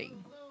her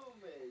thing.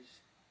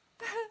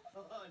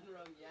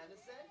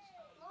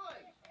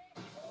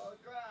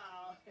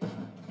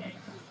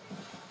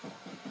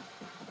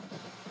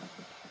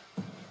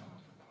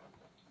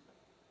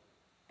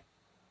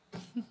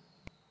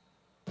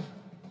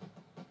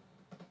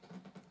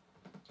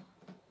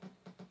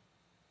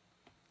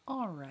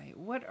 Alright,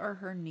 what are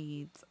her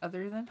needs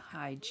other than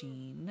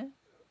hygiene?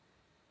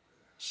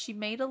 She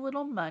made a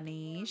little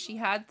money. She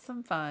had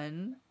some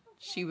fun.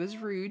 She was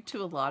rude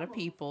to a lot of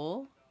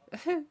people.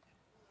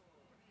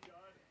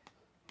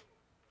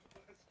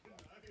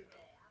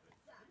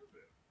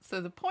 So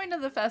the point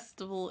of the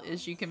festival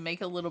is you can make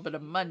a little bit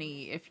of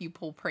money if you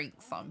pull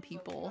pranks on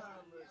people.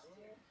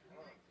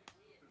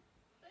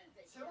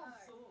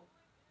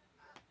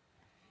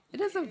 It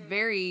is a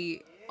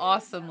very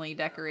awesomely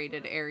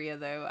decorated area,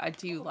 though. I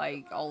do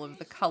like all of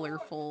the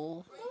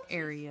colorful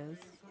areas.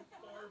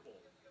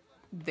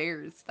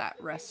 There's that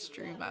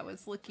restroom I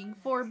was looking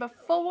for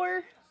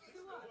before.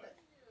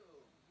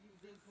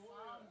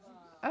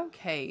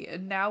 Okay,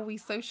 and now we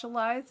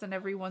socialize and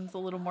everyone's a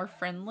little more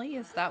friendly.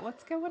 Is that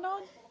what's going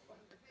on?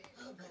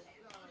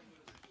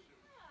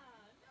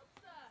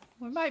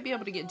 We might be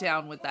able to get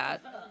down with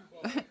that.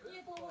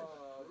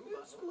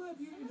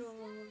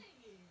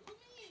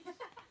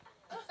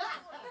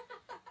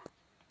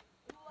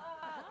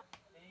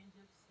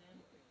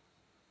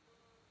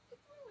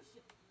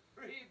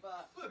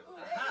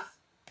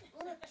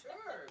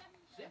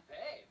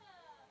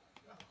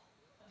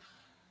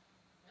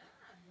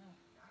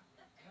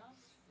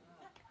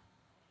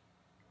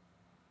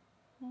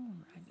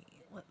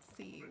 Alrighty, let's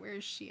see.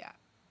 Where's she at?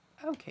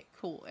 Okay,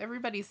 cool.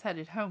 Everybody's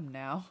headed home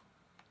now.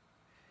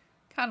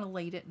 Kind of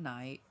late at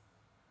night.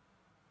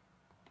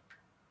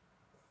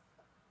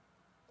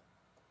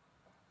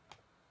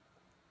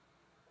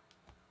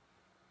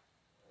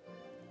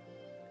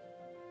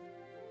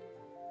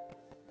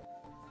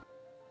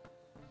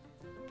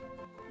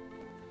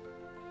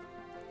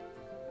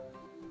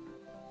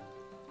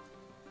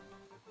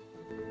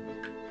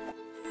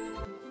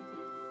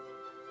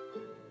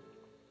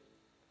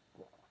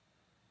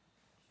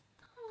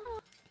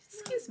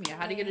 Excuse me, I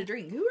had to get a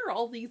drink. Who are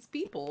all these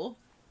people?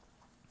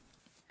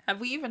 Have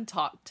we even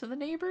talked to the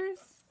neighbors?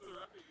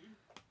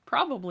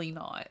 Probably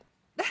not.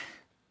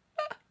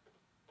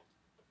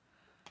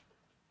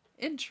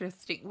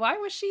 Interesting. Why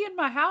was she in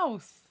my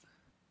house?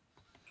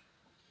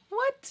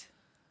 What?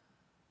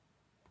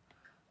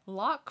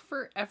 Lock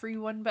for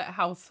everyone but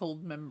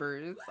household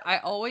members. I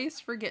always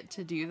forget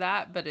to do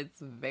that, but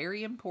it's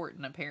very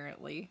important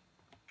apparently.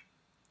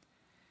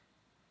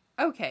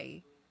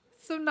 Okay,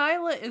 so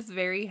Nyla is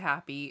very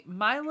happy.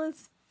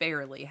 Mila's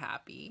fairly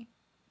happy.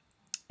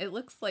 It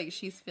looks like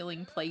she's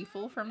feeling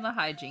playful from the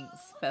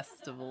hijinks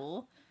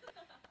festival.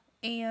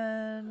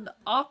 And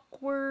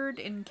awkward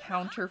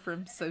encounter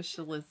from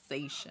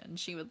socialization.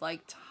 She would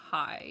like to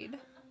hide.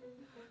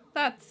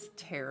 That's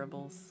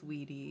terrible,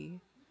 sweetie.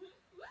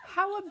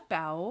 How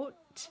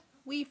about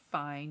we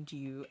find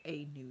you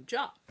a new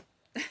job?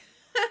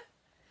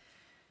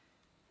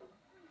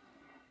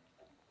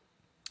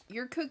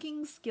 Your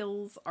cooking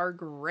skills are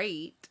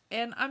great,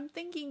 and I'm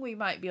thinking we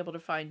might be able to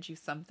find you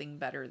something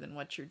better than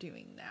what you're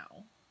doing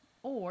now.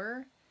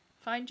 Or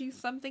find you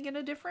something in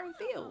a different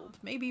field,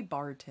 maybe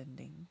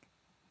bartending.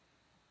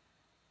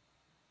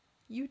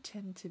 You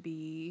tend to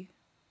be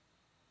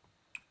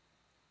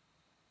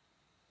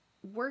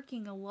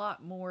working a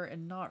lot more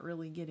and not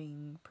really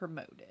getting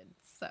promoted,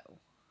 so.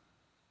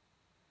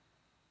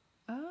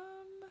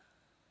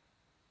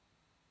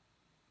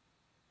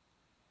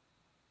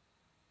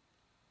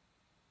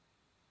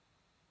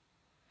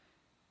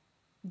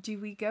 Do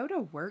we go to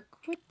work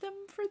with them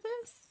for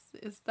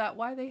this? Is that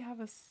why they have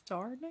a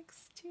star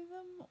next to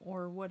them?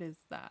 Or what is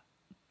that?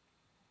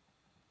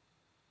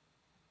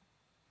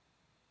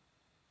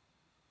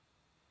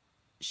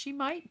 She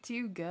might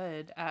do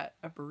good at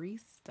a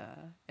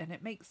barista, and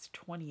it makes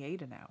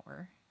 $28 an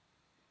hour.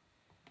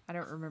 I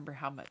don't remember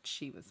how much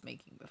she was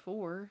making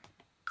before.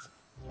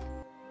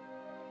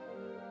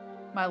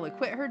 Mila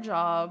quit her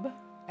job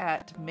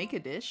at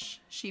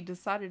Make-A-Dish. She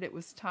decided it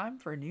was time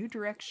for a new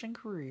direction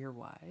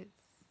career-wise.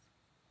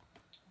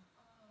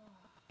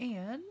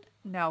 And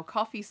now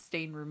coffee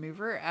stain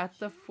remover at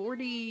the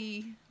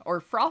Frothy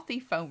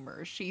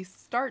Foamer. She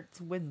starts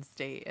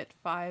Wednesday at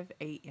 5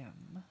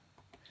 a.m.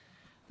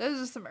 Those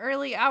are some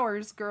early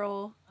hours,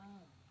 girl.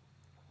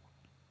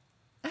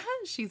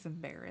 She's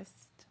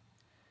embarrassed.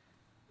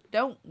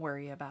 Don't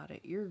worry about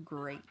it. You're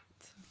great.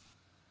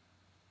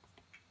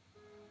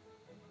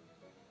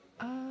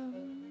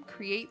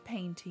 Create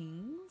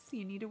paintings.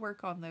 You need to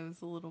work on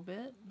those a little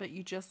bit, but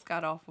you just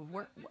got off of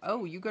work.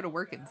 Oh, you go to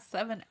work in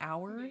 7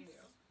 hours?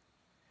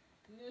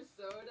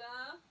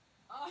 Soda.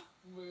 Oh,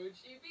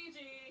 Moochie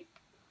Peachy.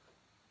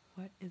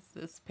 What is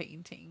this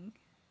painting?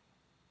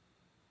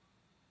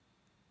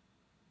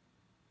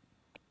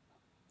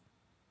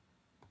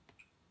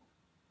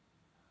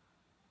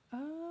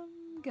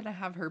 I'm gonna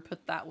have her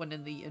put that one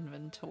in the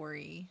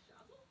inventory.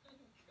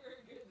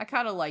 I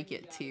kind of like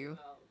it too.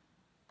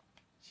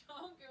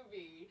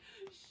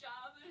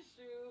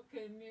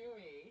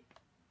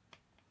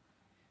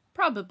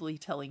 Probably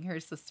telling her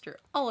sister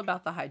all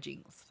about the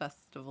hijinks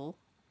festival.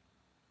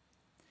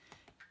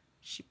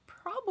 She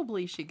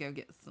probably should go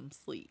get some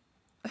sleep.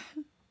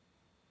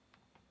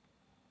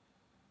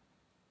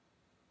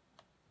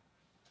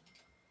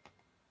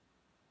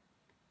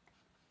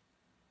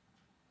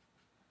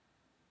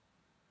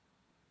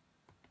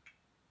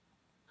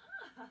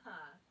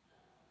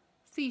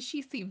 See,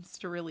 she seems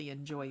to really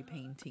enjoy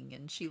painting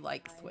and she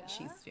likes what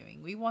she's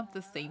doing. We want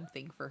the same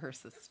thing for her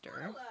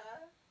sister.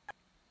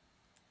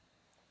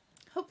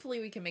 Hopefully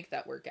we can make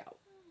that work out.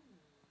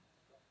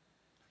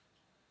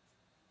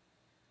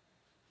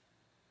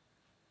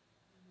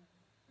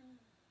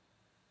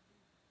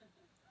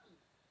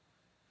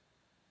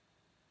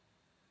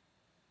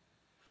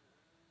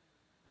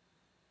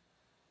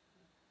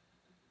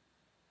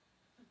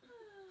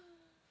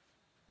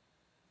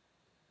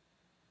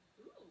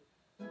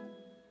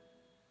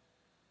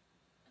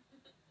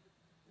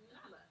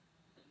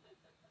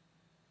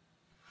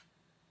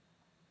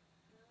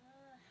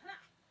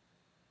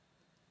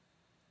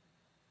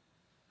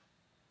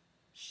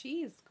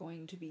 She's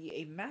going to be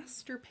a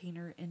master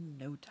painter in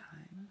no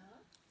time.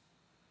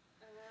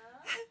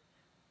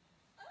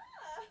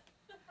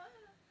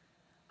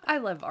 I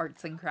love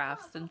arts and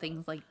crafts and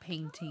things like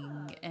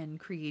painting and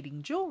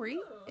creating jewelry,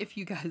 if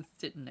you guys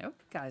didn't know,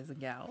 guys and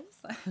gals.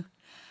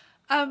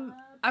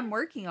 I'm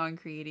working on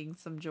creating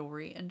some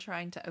jewelry and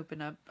trying to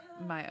open up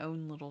my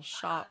own little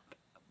shop,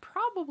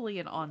 probably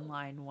an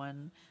online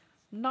one.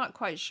 Not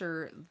quite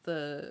sure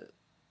the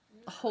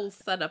whole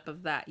setup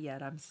of that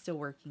yet. I'm still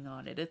working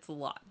on it. It's a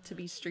lot to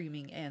be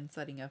streaming and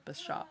setting up a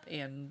shop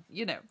and,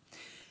 you know,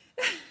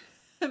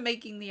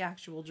 making the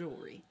actual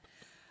jewelry.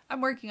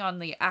 I'm working on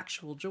the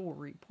actual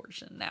jewelry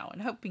portion now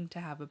and hoping to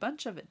have a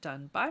bunch of it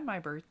done by my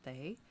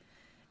birthday.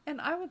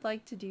 And I would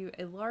like to do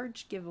a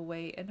large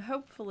giveaway and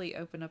hopefully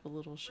open up a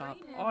little shop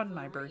on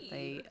my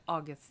birthday,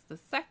 August the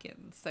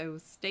 2nd. So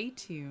stay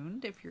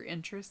tuned if you're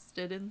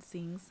interested in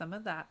seeing some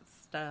of that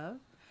stuff.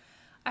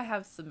 I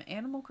have some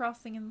Animal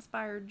Crossing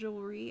inspired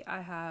jewelry.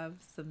 I have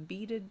some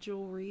beaded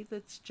jewelry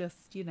that's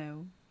just, you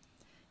know,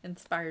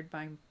 inspired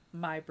by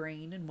my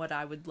brain and what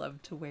I would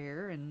love to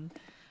wear and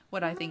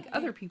what I think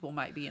other people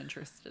might be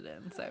interested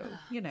in. So,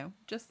 you know,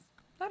 just,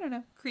 I don't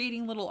know,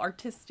 creating little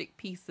artistic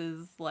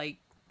pieces, like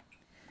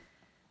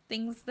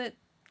things that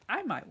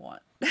I might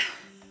want.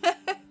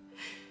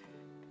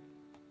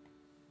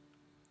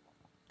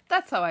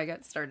 That's how I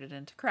got started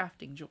into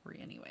crafting jewelry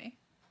anyway.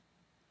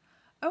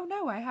 Oh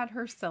no, I had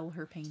her sell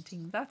her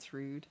painting. That's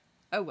rude.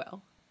 Oh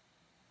well.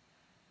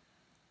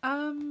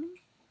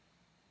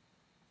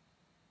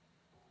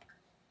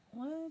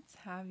 Let's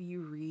have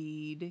you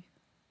read.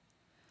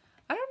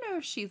 I don't know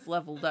if she's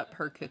leveled up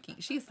her cooking.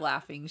 She's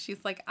laughing.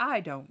 She's like, I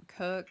don't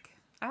cook.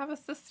 I have a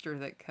sister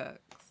that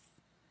cooks.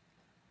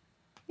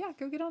 Yeah,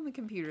 go get on the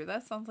computer.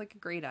 That sounds like a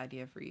great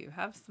idea for you.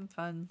 Have some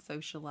fun,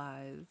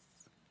 socialize.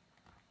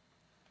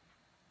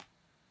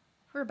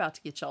 We're about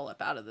to get y'all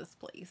up out of this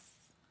place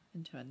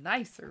into a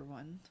nicer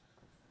one.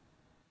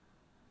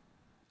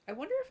 I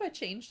wonder if I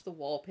changed the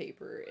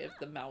wallpaper if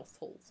the mouse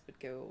holes would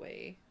go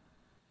away.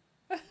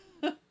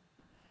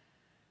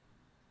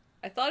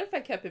 I thought if I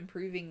kept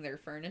improving their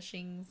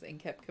furnishings and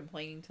kept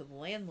complaining to the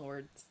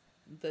landlords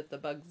that the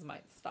bugs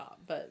might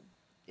stop, but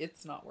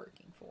it's not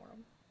working for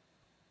them.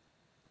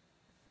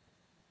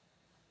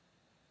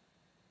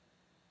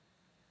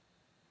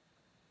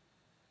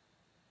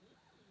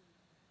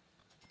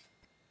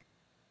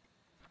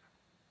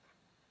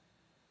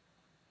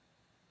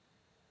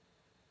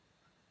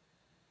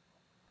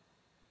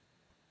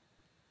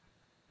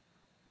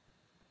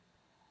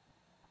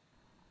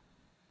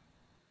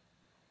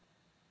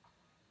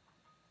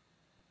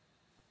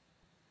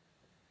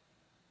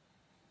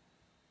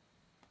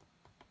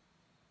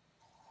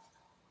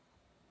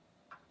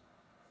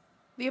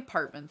 The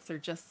apartments are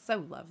just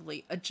so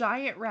lovely. A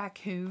giant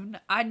raccoon.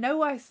 I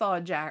know I saw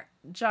a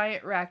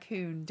giant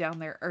raccoon down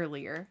there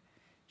earlier.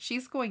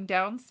 She's going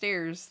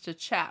downstairs to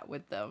chat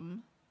with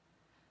them.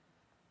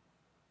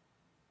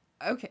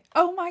 Okay.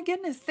 Oh my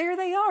goodness, there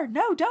they are.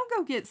 No, don't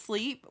go get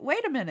sleep.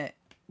 Wait a minute.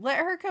 Let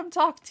her come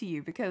talk to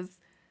you because...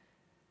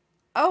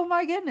 Oh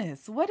my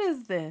goodness, what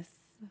is this?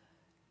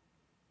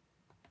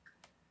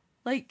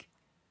 Like,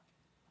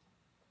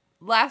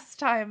 last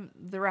time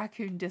the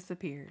raccoon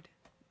disappeared.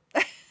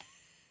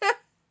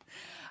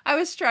 I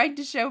was trying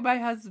to show my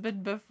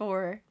husband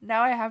before.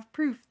 Now I have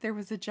proof there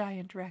was a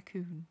giant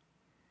raccoon.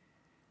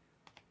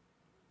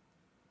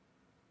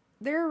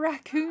 There are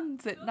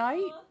raccoons at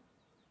night.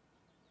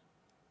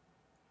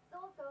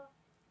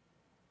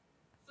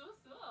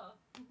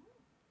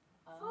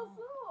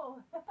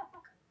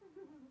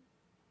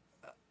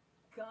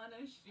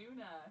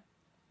 Ganashuna.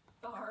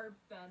 Thar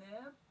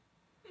Benib.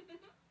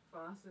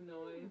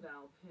 Fosanoi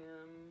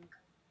Valpim.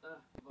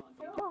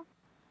 Von.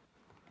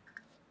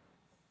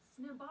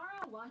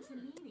 Snabara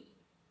Watanini.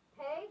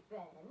 Hey,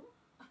 Finn.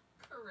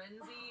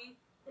 Karenzi.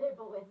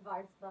 Dibble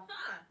Varspa.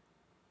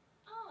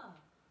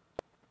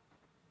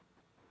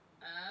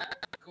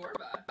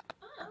 Gorba.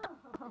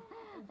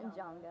 And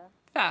Jonga.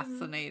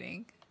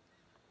 Fascinating.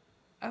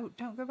 Oh,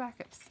 don't go back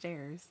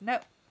upstairs. No.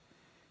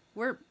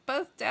 We're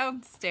both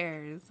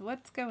downstairs.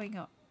 What's going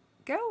on?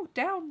 Go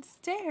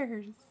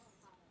downstairs.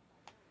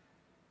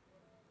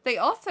 They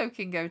also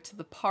can go to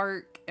the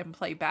park and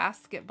play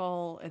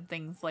basketball and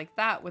things like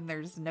that when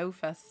there's no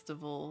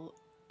festival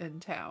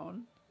in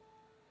town.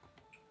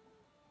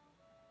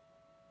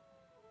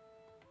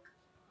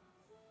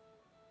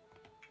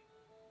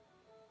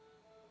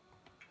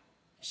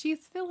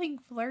 She's feeling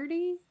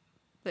flirty?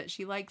 That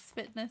she likes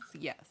fitness?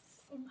 Yes.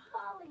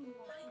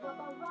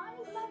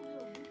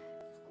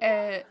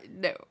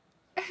 No.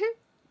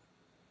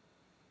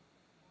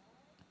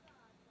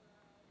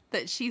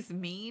 That she's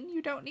mean?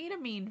 You don't need a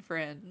mean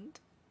friend.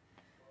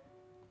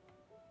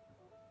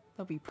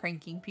 They'll be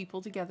pranking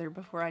people together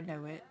before I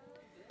know it.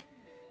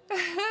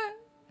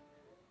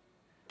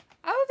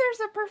 Oh, there's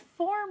a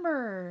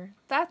performer.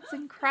 That's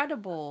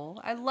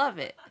incredible. I love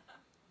it.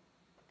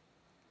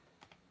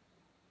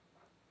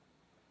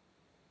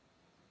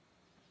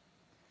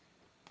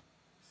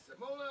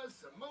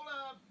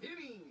 Samola,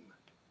 bidding.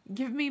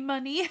 Give me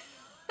money.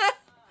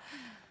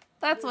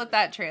 That's what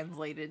that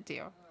translated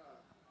to.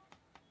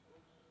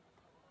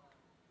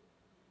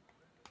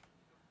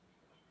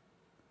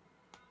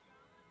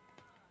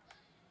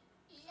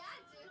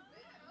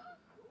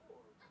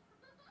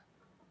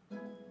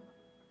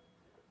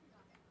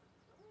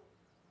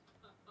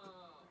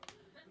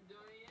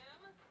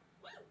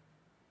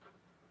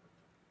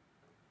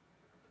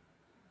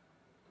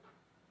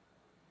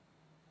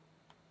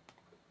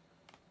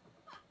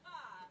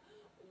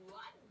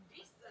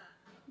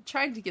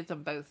 Trying to get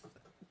them both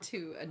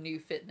to a new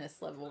fitness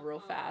level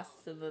real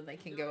fast, and then they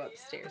can go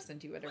upstairs and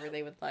do whatever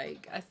they would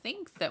like. I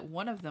think that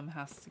one of them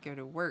has to go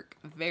to work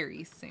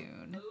very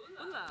soon.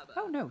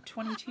 Oh no,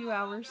 22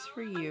 hours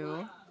for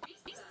you.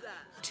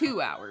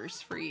 2 hours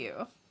for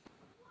you.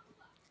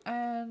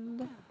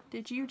 And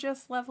did you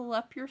just level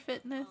up your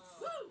fitness?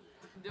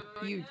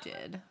 You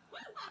did.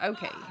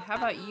 Okay, how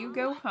about you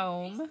go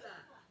home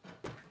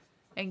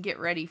and get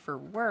ready for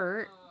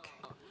work?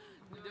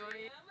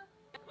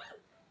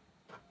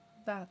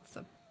 That's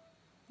a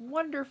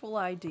wonderful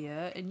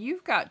idea. And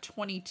you've got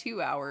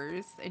 22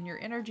 hours and your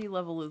energy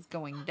level is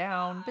going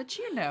down, but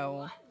you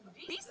know,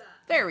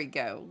 there we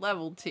go,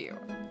 level 2.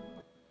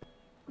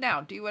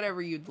 Now do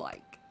whatever you'd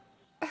like.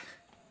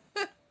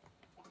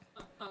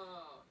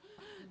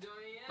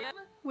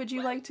 Would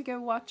you like to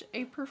go watch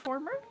a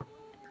performer?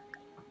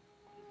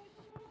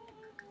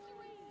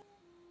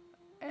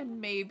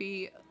 And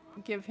maybe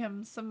give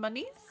him some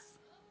monies?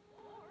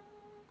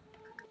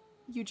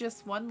 You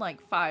just won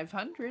like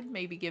 500.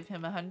 Maybe give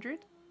him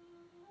 100.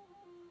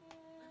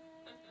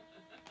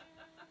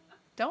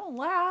 Don't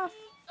laugh.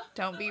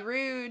 Don't be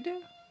rude.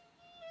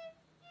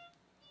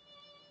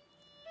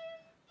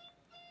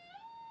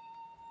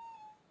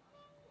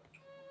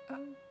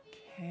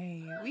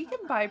 Okay, we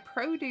can buy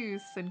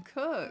produce and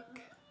cook.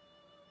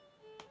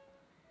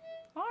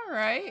 All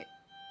right.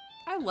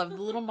 I love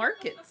the little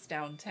markets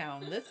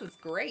downtown. This is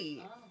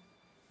great.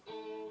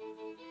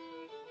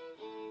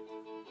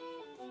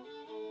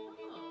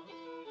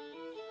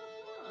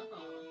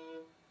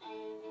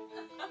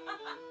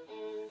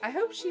 I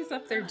hope she's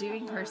up there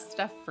doing her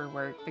stuff for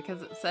work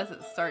because it says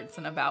it starts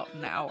in about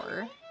an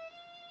hour.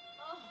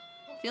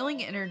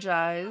 Feeling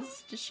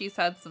energized. She's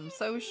had some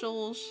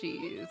social.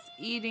 She's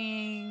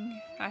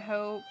eating, I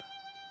hope.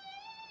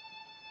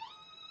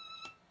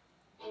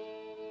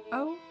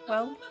 Oh,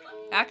 well,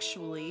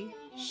 actually,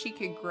 she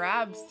could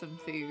grab some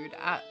food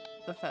at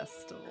the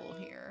festival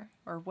here,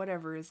 or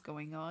whatever is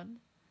going on.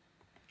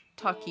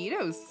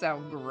 Taquitos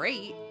sound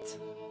great.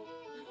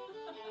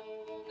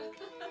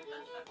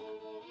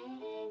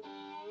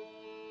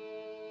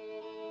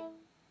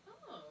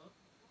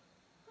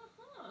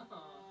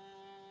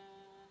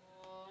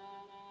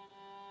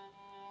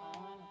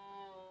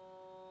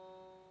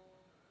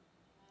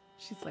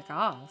 She's like,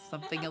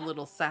 something a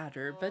little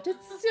sadder, but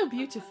it's still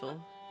beautiful.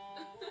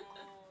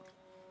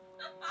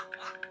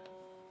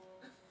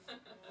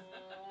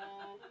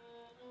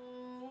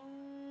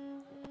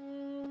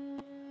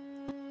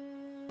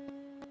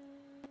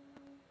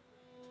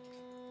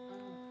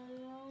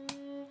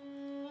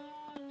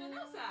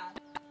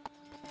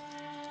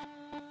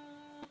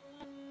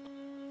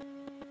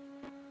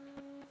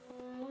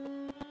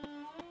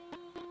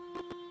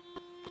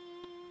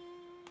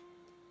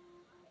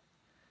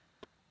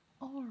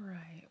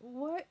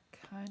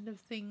 Of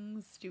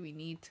things do we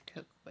need to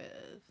cook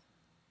with?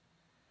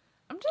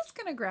 I'm just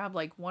gonna grab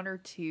like 1 or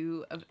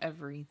 2 of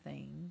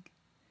everything.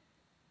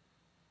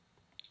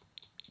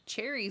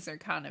 Cherries are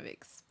kind of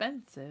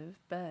expensive,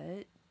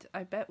 but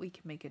I bet we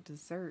can make a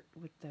dessert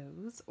with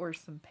those, or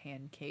some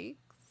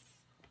pancakes.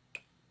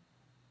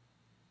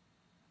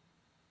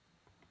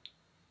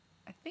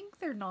 I think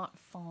they're not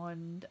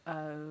fond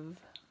of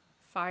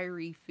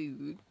fiery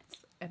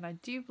foods, and I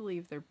do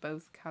believe they're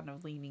both kind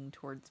of leaning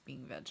towards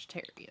being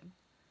vegetarian.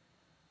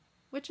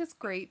 Which is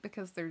great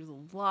because there's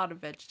a lot of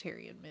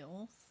vegetarian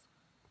meals.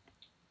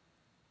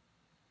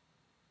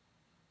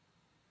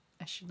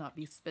 I should not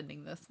be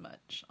spending this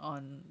much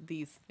on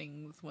these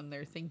things when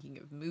they're thinking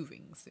of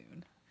moving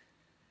soon.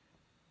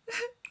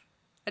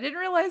 I didn't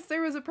realize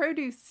there was a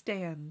produce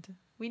stand.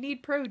 We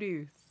need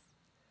produce.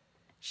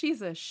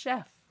 She's a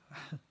chef.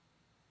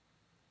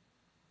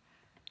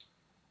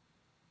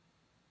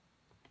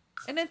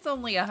 And it's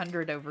only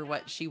 100 over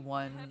what she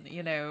won,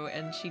 you know,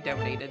 and she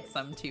donated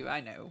some too. I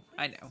know,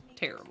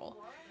 terrible.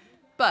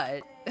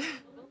 But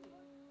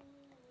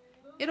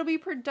it'll be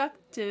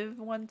productive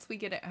once we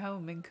get it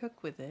home and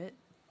cook with it.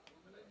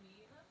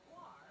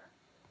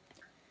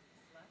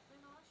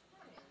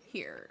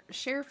 Here,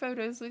 share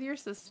photos with your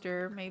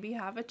sister. Maybe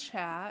have a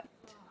chat.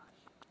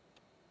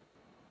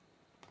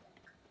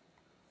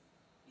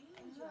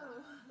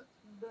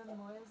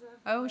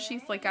 Oh,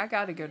 she's like, I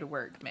gotta go to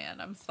work,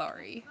 man. I'm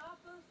sorry.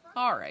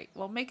 All right,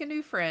 well, make a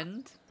new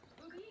friend.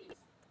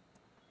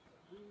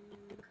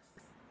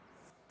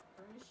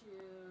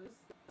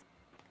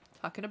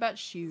 Talking about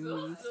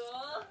shoes.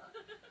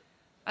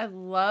 I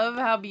love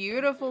how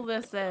beautiful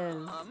this is.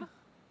 Um,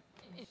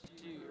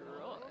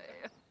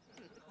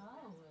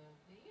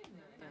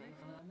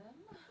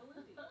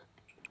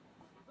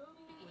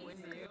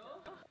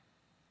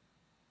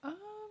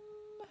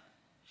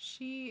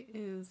 she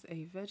is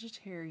a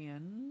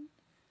vegetarian.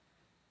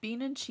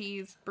 Bean and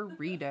cheese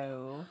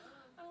burrito.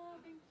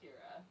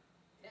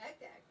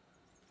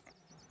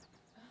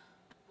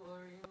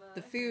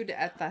 The food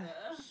at the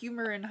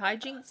Humor and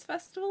Hijinks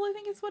Festival, I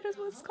think is what it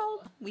was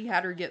called. We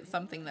had her get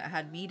something that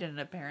had meat in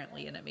it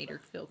apparently, and it made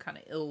her feel kind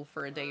of ill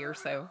for a day or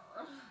so.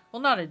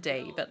 Well, not a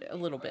day, but a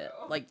little bit.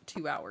 Like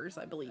 2 hours,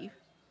 I believe.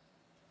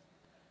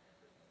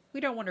 We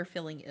don't want her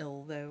feeling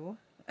ill, though.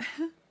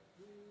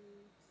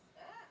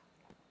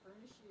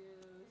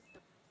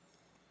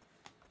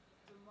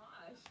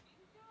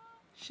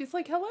 She's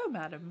like, hello,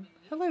 madam.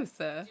 Hello,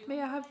 sir.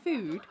 May I have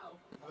food?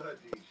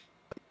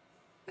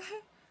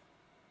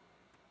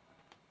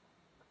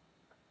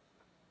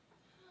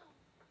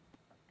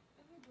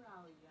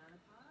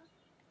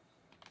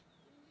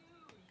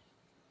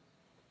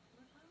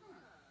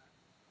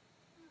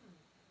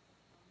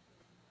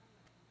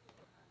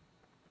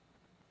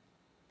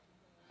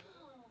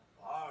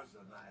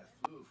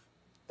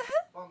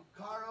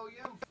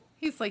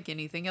 He's like,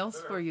 anything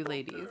else for you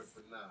ladies?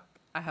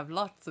 I have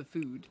lots of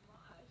food.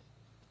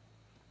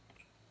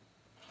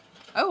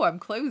 Oh, I'm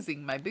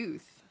closing my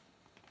booth.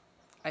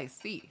 I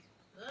see.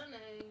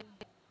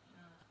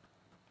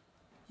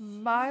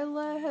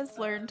 Mila has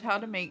learned how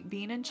to make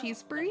bean and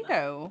cheese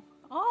burrito.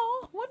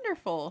 Oh,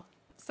 wonderful.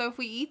 So if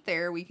we eat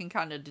there, we can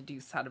kind of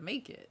deduce how to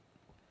make it.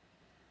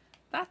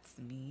 That's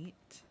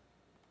neat.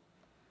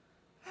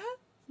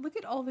 Look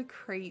at all the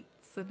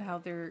crates and how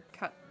they're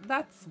cut.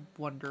 That's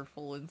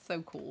wonderful and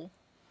so cool.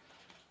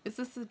 Is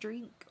this a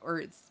drink or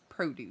it's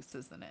produce,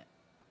 isn't it?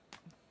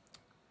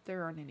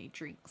 There aren't any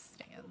drink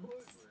stands.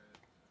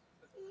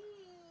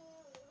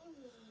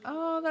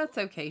 Oh, that's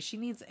okay. She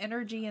needs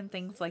energy and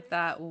things like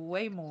that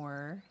way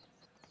more.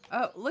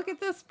 Oh, look at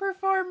this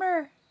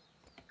performer.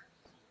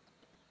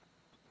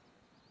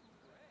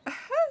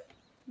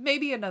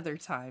 Maybe another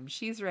time.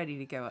 She's ready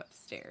to go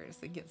upstairs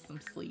and get some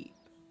sleep.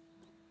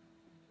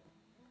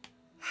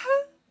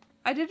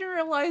 I didn't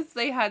realize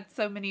they had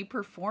so many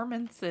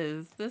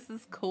performances. This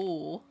is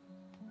cool.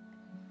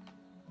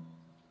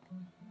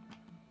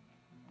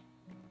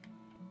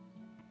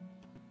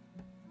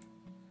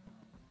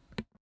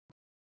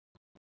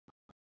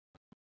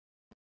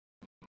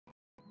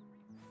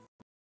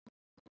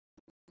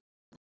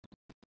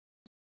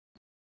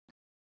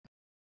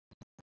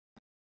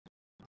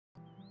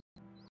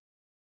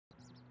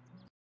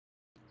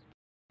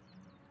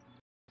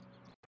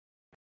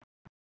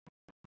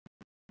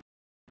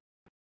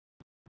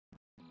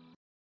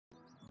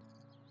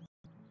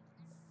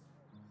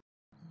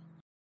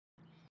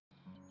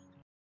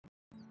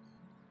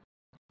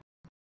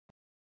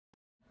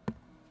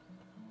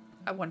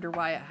 I wonder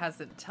why it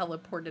hasn't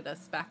teleported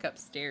us back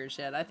upstairs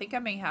yet. I think I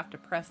may have to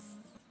press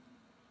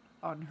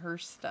on her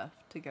stuff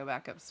to go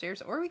back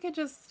upstairs. Or we could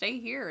just stay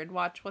here and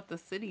watch what the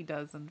city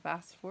does and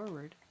fast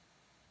forward.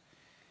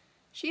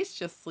 She's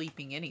just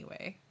sleeping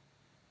anyway.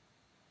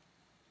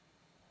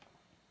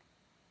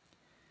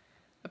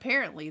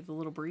 Apparently, the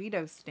little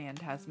burrito stand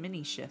has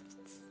mini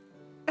shifts.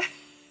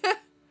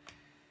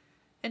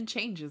 And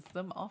changes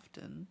them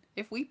often.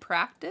 If we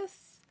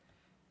practice,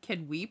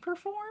 can we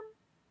perform?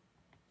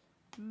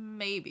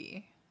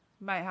 Maybe.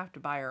 Might have to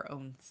buy our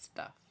own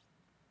stuff.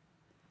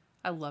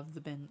 I love the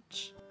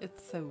bench.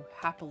 It's so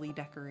happily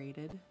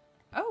decorated.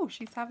 Oh,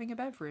 she's having a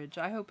beverage.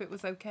 I hope it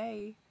was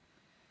okay.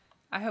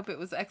 I hope it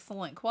was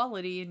excellent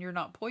quality and you're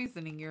not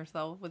poisoning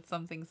yourself with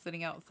something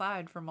sitting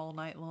outside from all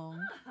night long.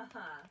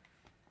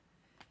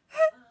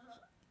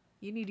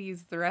 You need to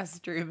use the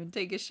restroom and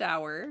take a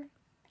shower.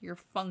 You're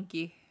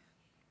funky.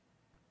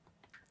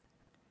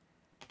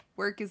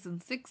 Work is in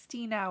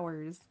 16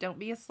 hours. Don't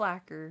be a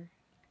slacker.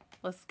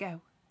 Let's go.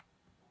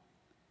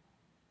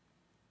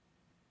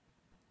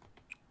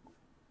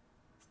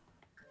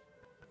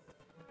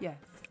 Yes,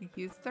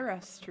 use the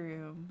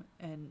restroom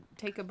and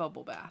take a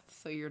bubble bath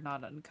so you're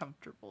not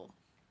uncomfortable.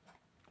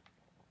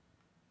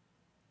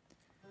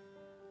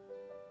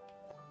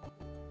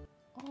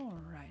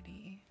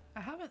 Alrighty. I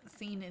haven't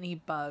seen any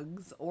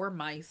bugs or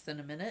mice in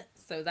a minute,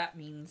 so that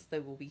means they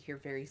will be here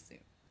very soon.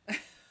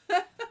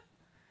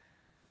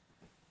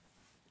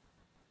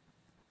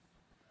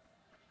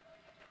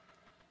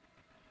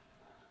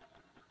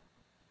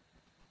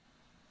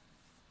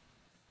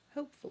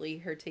 Hopefully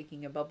her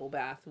taking a bubble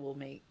bath will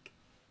make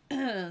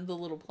the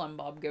little plum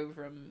bob go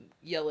from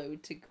yellow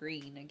to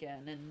green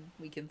again, and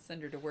we can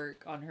send her to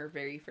work on her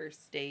very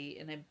first day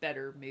in a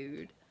better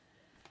mood.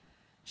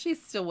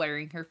 She's still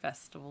wearing her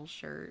festival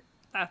shirt.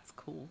 That's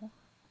cool.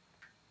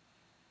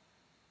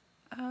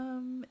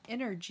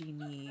 Energy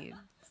needs.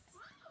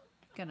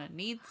 Gonna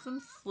need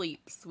some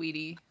sleep,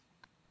 sweetie.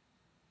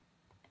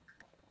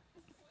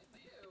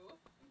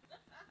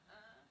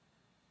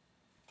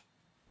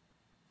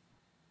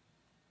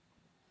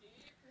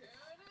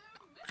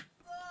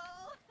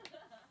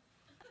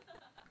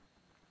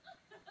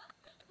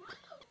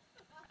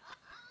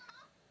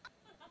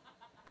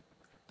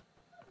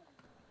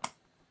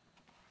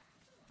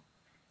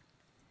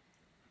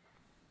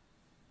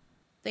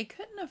 They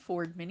couldn't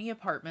afford many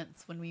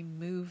apartments when we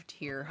moved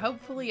here.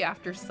 Hopefully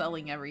after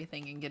selling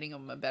everything and getting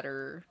them a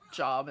better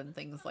job and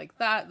things like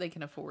that, they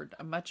can afford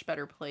a much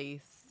better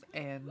place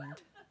and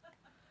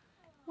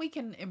we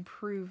can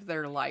improve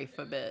their life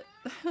a bit.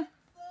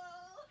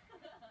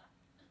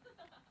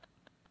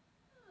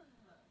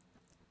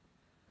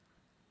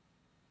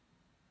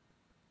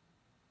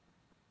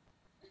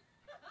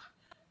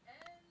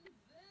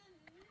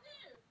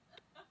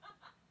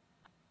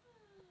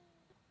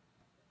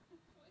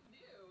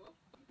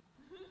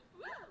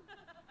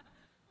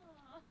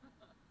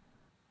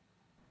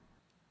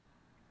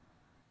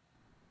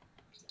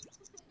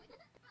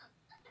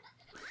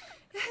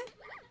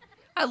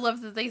 I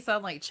love that they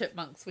sound like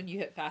chipmunks when you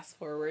hit fast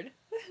forward.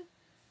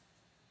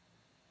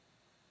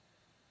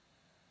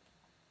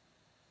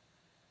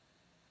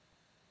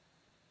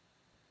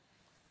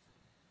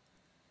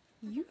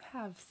 You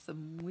have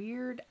some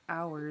weird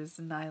hours,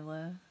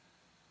 Nyla.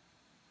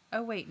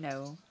 Oh, wait,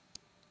 no.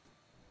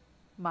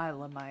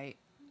 Mila might.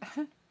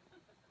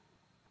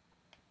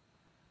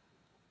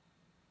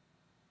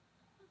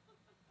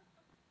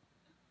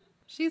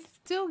 She's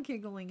still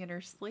giggling in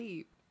her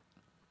sleep.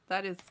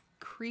 That is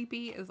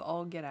creepy as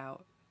all get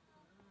out.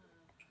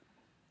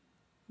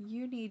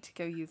 You need to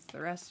go use the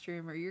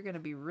restroom or you're going to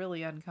be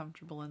really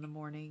uncomfortable in the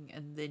morning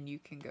and then you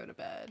can go to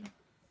bed.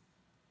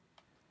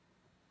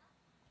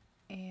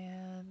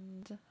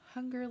 And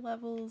hunger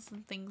levels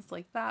and things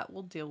like that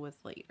we'll deal with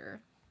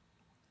later.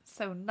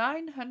 So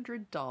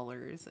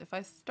 $900 if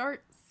I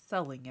start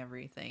selling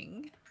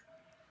everything.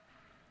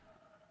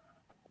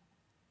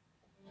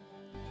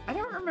 I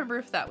don't remember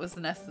if that was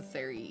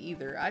necessary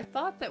either. I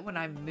thought that when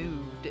I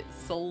moved, it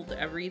sold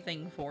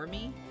everything for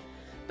me.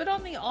 But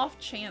on the off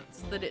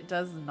chance that it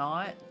does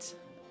not,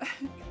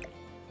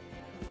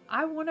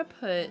 I want to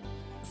put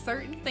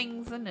certain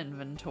things in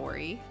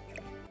inventory.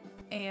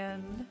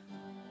 And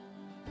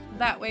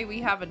that way we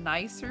have a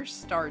nicer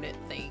start at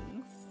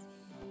things.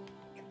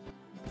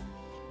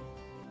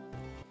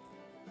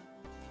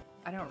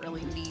 I don't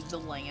really need the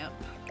lamp.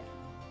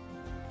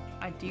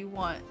 I do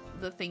want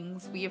the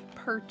things we have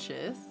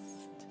purchased.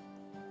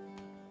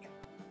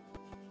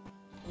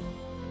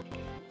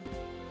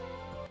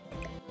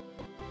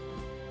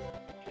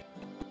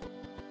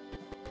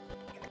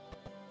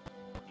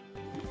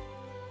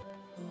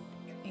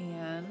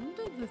 And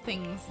the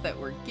things that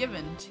were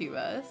given to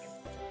us.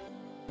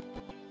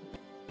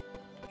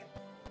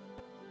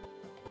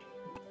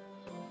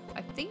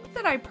 I think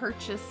that I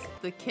purchased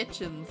the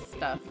kitchen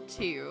stuff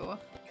too.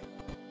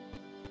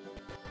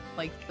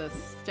 Like the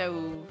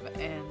stove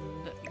and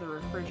the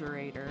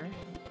refrigerator.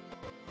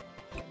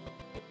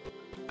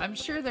 I'm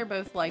sure they're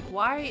both like,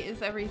 why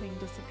is everything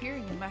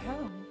disappearing in my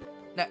home?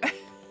 No.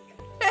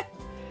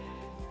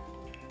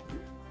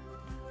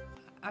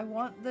 I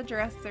want the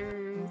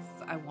dressers.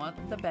 I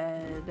want the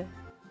bed.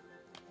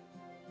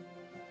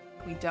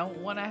 We don't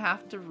want to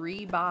have to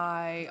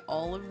rebuy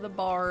all of the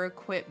bar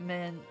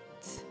equipment.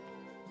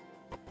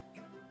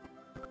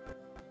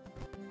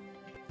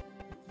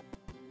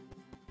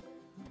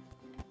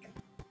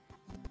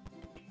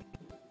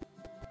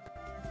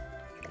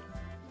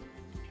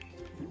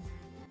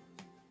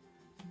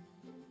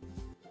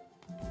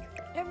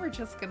 And we're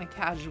just gonna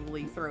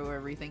casually throw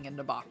everything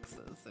into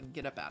boxes and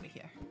get up out of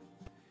here.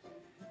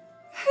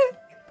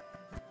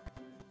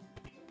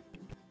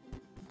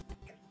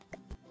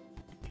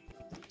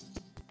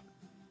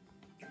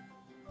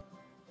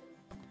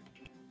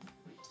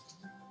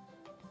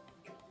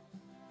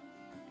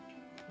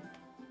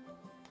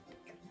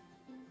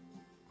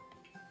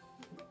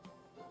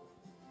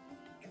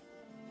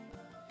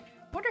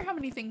 Wonder how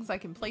many things I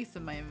can place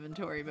in my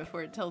inventory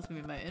before it tells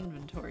me my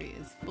inventory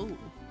is full.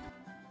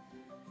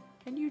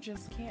 And you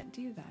just can't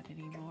do that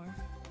anymore.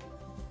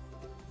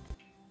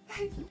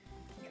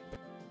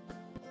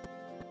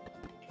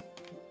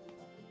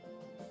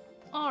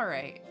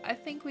 Alright, I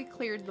think we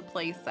cleared the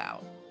place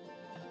out.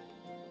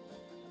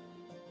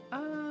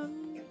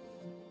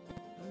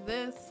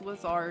 This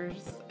was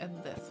ours,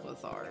 and this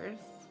was ours.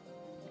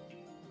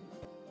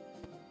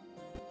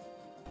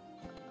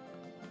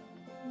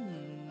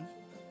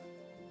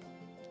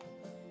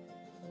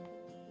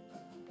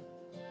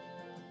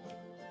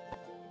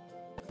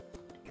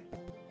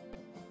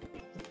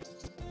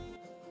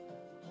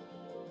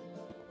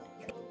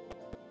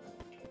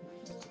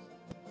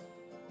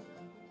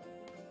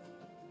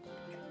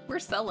 We're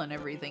selling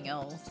everything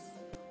else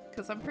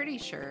because I'm pretty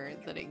sure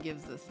that it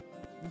gives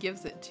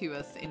it to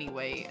us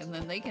anyway, and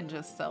then they can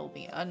just sell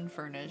the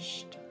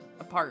unfurnished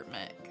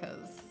apartment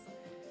because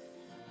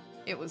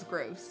It was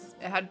gross.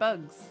 It had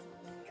bugs.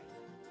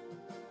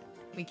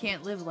 We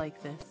can't live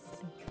like this.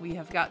 We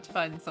have got to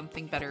find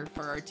something better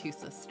for our two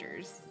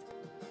sisters.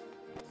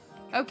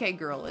 Okay,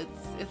 girl,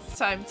 it's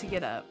time to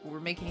get up. We're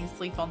making you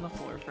sleep on the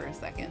floor for a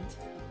second.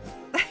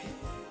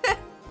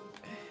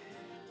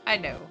 I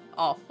know,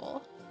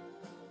 awful.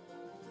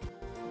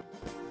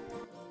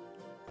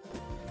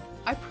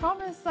 I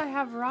promise I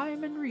have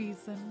rhyme and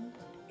reason.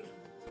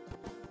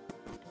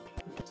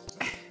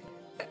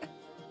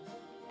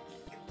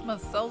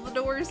 Must sell the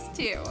doors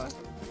too.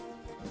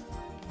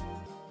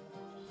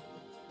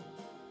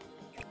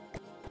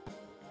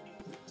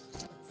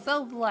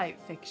 Sell the light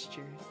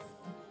fixtures.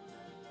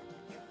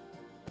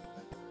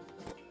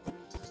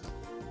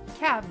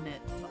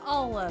 Cabinets,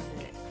 all of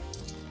it.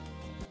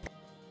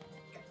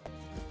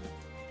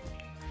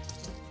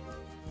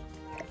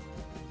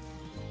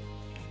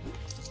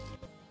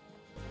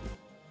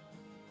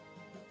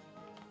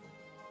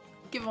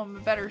 Give them a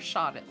better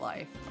shot at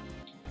life.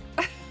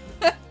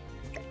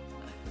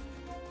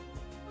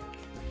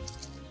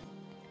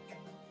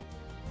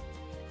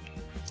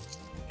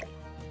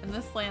 And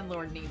this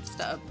landlord needs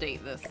to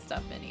update this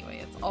stuff anyway.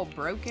 It's all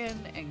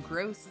broken and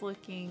gross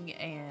looking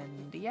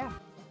and yeah.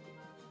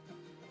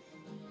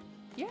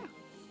 Yeah.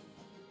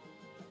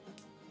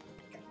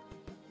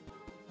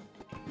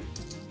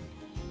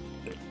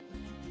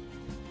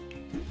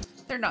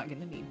 They're not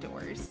gonna need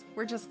doors.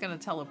 We're just gonna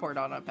teleport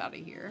on up out of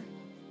here.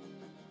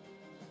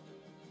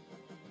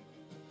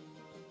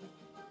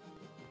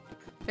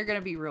 They're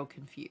gonna be real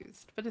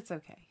confused, but it's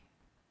okay.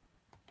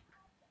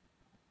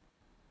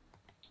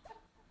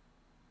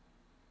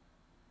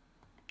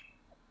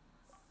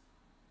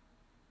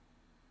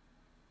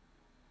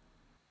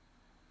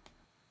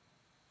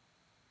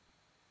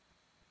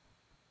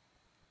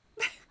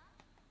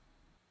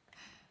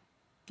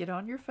 Get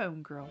on your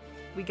phone, girl.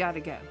 We gotta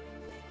go.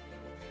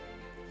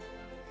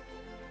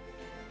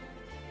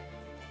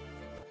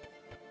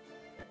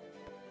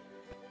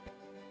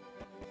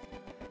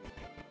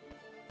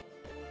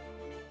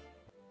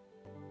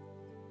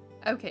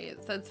 Okay,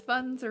 it says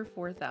funds are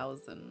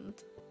 4,000.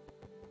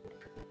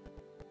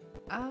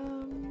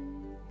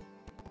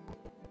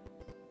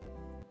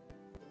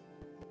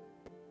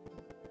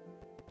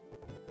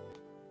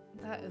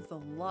 That is a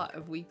lot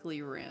of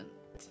weekly rent.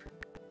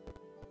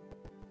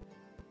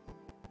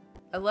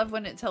 I love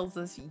when it tells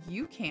us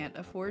you can't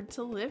afford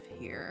to live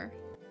here.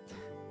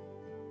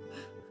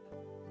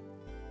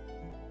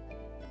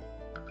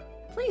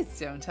 Please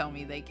don't tell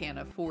me they can't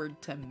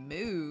afford to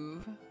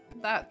move.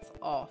 That's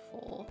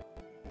awful.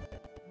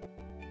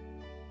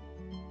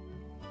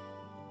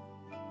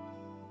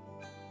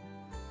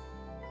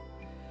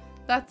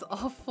 That's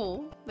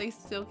awful. They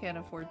still can't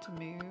afford to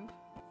move.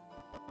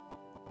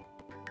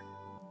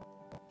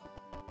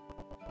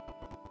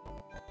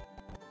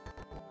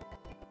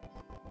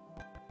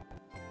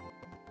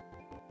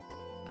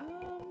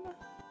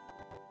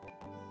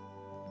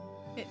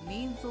 It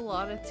needs a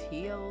lot of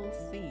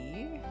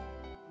TLC,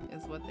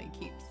 is what they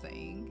keep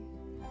saying.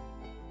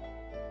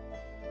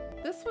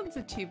 This one's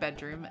a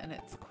 2-bedroom and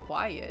it's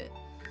quiet.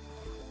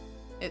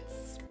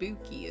 It's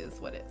spooky is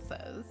what it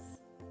says.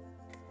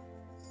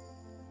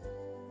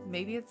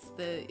 Maybe it's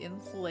the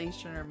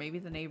insulation or maybe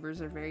the neighbors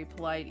are very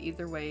polite.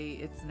 Either way,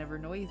 it's never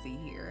noisy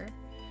here.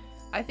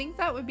 I think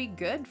that would be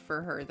good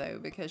for her though,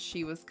 because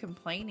she was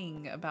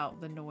complaining about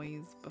the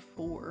noise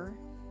before.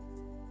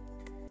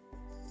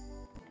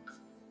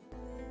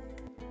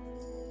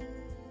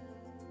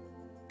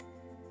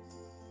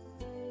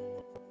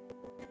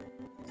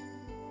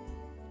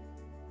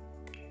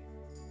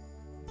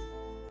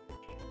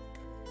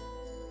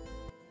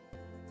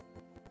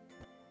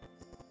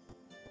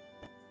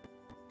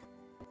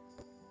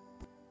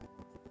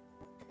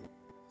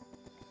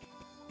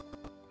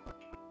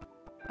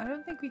 I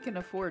don't think we can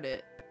afford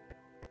it.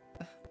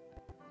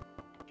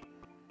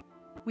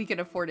 We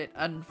can afford it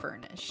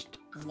unfurnished.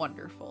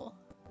 Wonderful.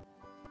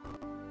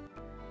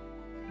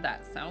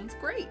 That sounds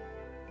great.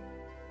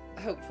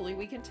 Hopefully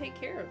we can take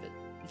care of it.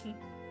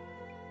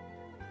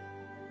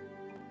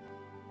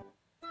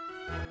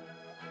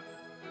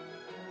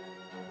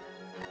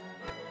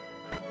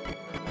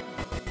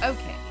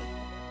 Okay.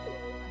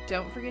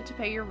 Don't forget to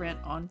pay your rent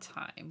on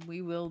time.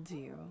 We will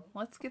do.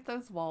 Let's get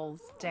those walls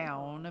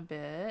down a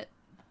bit.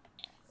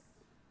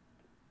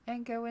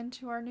 And go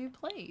into our new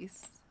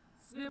place.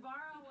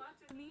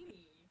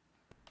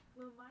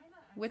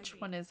 Which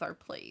one is our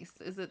place?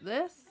 Is it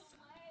this?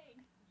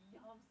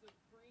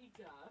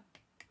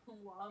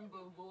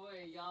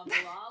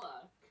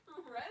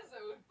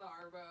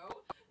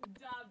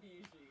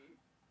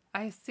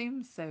 I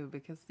assume so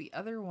because the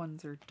other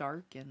ones are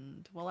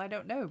darkened. Well, I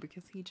don't know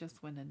because he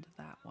just went into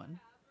that one.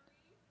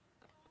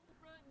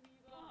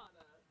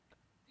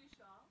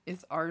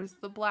 Is ours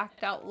the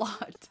blacked out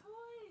lot?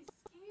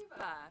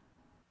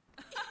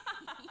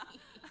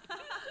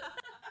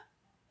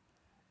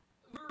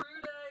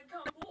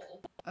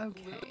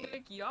 Okay.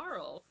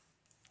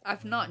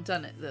 I've not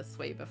done it this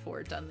way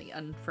before, done the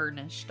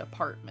unfurnished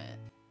apartment.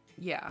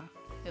 Yeah,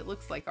 it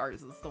looks like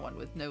ours is the one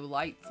with no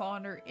lights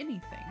on or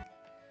anything.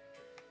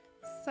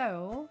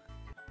 So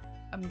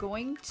I'm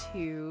going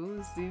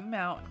to zoom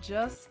out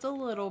just a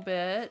little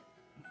bit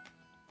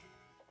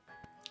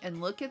and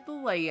look at the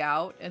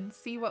layout and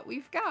see what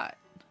we've got.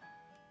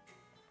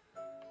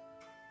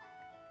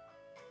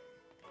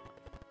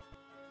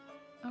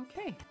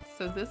 Okay,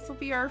 so this will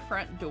be our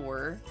front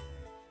door.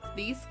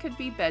 These could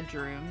be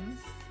bedrooms.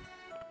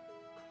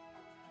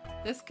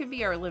 This could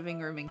be our living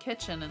room and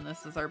kitchen, and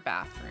this is our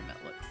bathroom,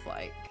 it looks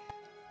like.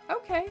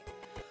 Okay,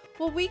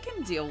 well, we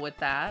can deal with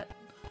that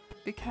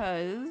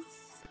because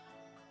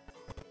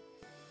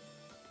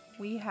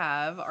we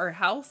have our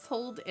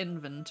household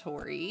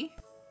inventory,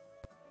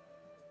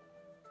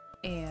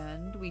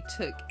 and we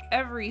took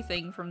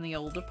everything from the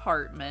old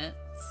apartment.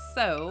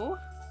 So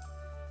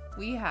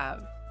we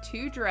have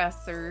 2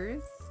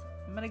 dressers.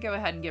 I'm gonna go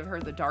ahead and give her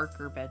the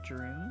darker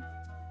bedroom.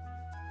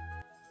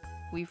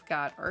 We've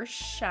got our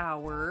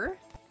shower.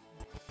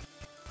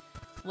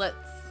 Let's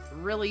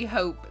really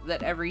hope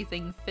that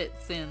everything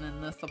fits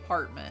in this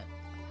apartment.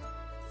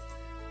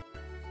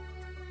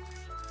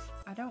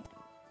 I don't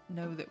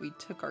know that we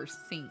took our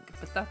sink,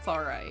 but that's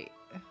all right.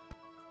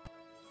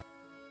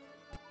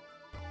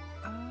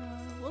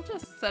 We'll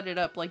just set it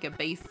up like a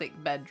basic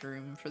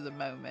bedroom for the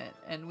moment,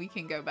 and we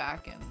can go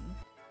back and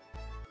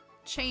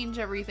change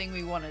everything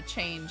we want to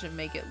change and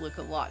make it look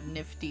a lot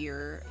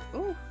niftier.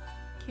 Ooh,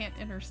 can't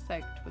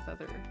intersect with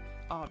other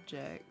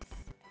objects.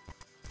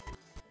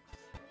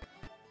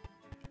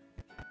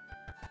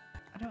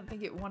 I don't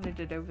think it wanted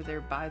it over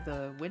there by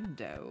the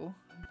window.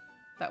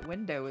 That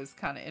window is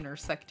kind of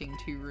intersecting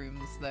 2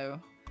 rooms though.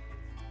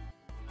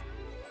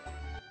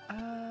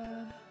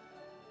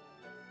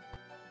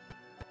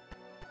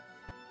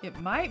 It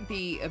might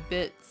be a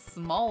bit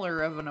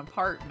smaller of an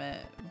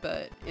apartment,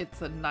 but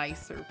it's a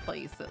nicer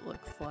place, it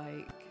looks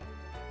like.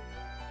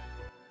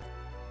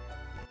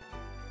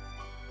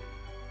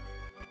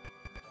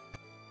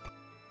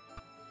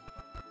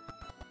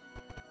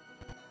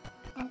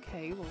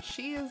 Okay, well,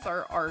 she is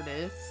our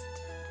artist,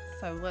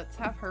 so let's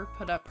have her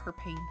put up her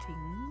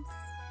paintings.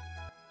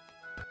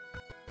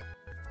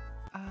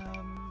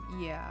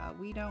 Yeah,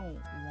 we don't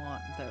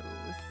want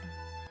those.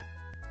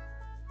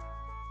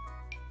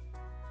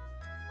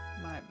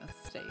 My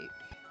mistake.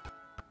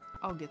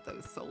 I'll get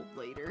those sold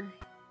later.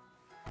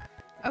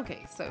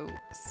 Okay, so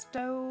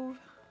stove.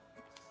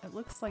 It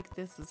looks like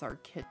this is our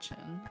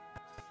kitchen.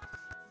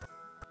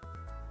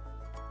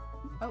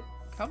 Oh,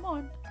 come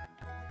on.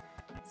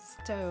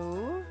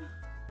 Stove.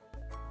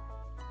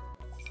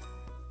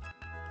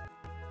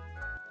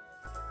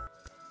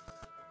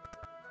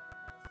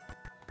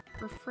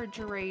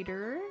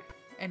 Refrigerator.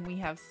 And we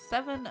have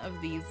 7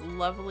 of these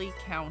lovely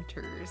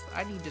counters.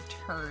 I need to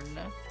turn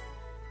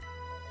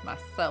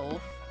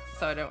myself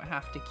so I don't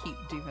have to keep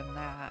doing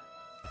that.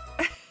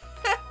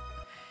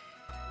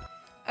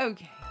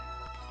 Okay.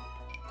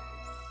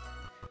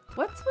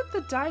 What's with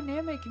the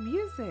dynamic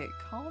music?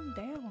 Calm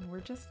down. We're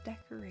just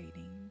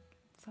decorating.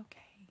 It's okay.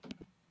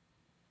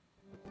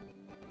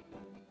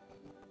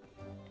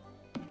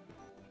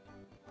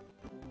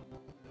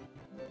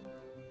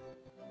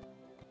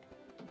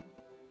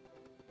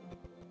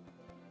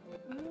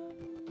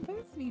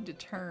 Those need to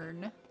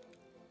turn.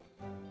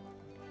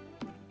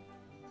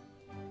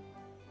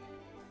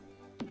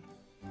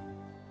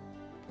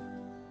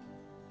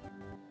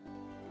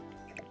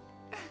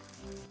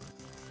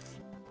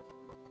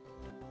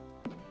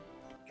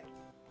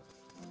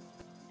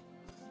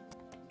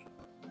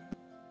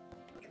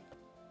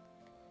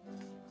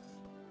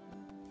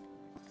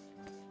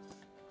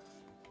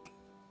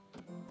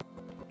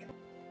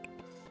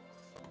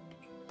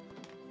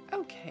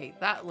 Okay,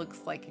 that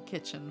looks like a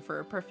kitchen for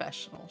a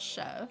professional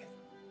chef.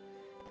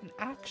 And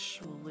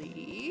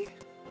actually,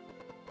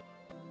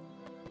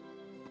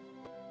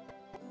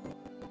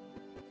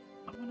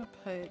 I'm gonna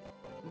put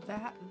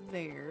that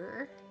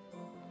there.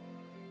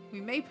 We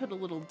may put a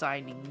little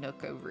dining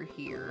nook over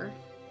here.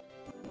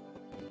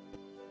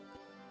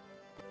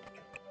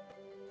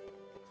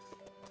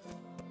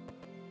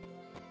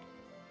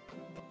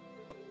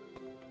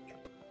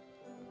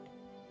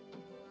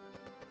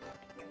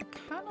 I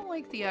kind of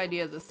like the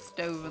idea of the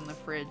stove and the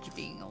fridge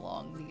being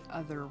along the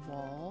other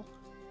wall.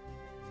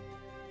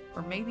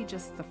 Or maybe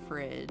just the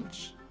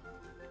fridge.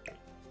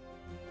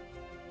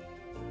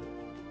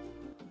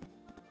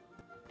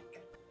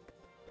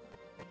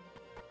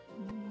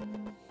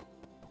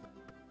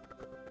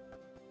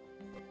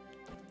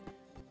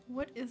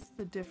 What is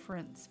the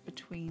difference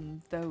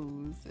between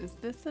those? Is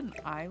this an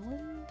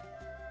island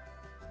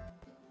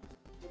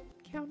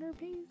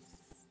counterpiece?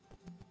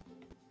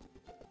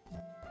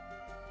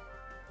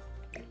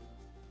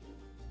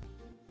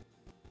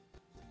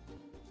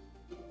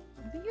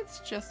 I think it's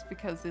just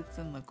because it's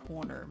in the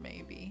corner,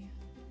 maybe.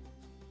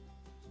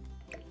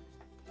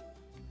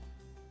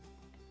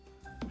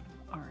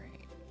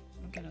 Alright,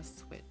 I'm gonna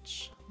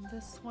switch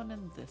this one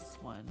and this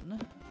one.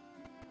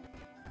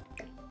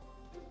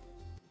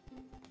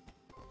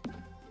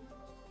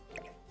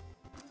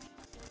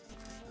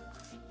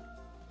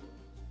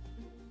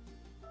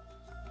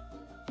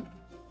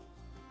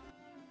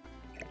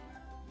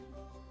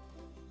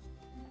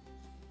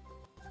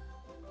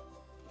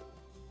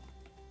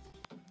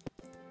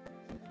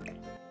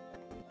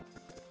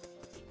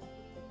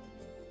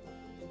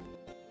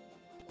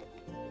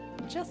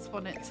 just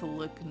want it to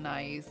look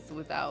nice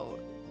without,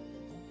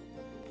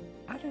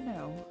 I don't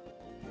know.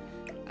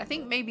 I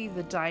think maybe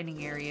the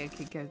dining area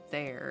could go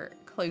there,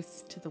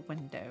 close to the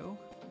window.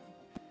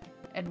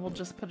 And we'll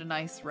just put a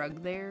nice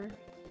rug there.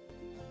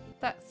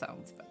 That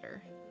sounds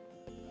better.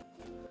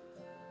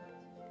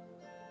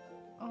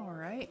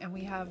 Alright, and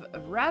we have a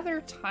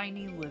rather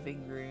tiny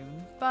living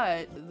room,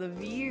 but the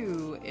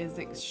view is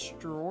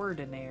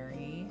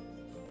extraordinary.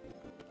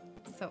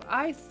 So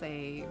I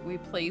say we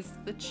place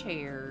the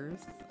chairs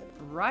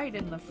right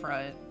in the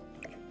front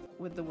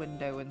with the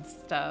window and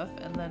stuff,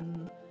 and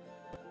then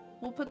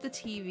we'll put the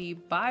TV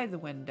by the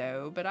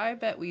window, but I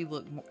bet we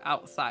look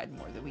outside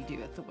more than we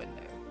do at the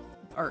window.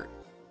 Or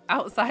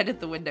outside at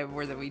the window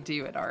more than we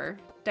do at our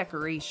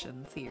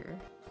decorations here.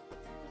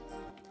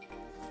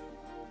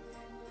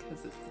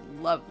 Because it's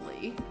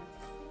lovely.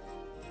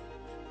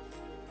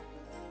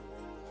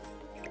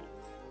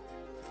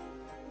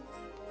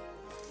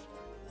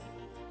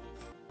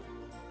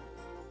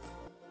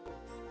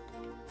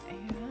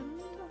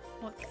 And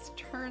let's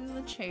turn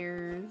the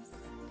chairs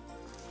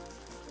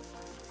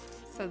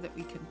so that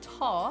we can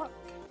talk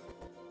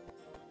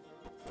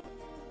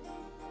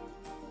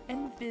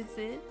and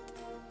visit.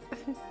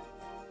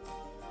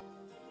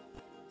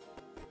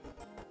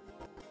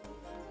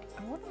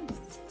 I want them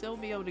to still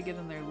be able to get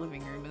in their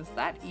living room. Is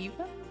that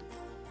even?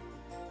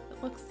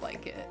 It looks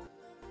like it.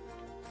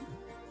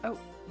 Oh,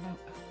 no.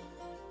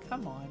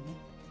 Come on.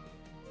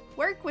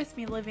 Work with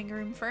me, living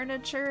room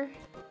furniture.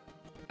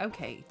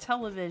 Okay,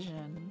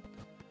 television.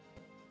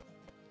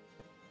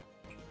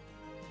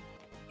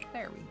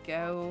 There we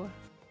go.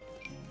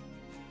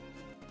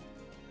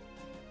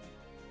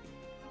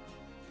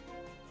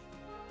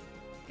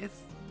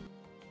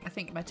 I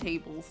think my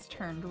table's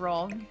turned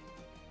wrong.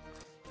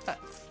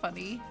 That's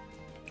funny.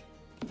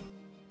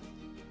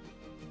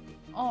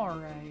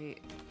 Alright.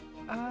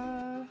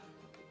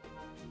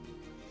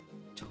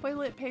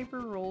 Toilet paper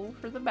roll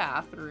for the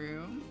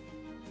bathroom.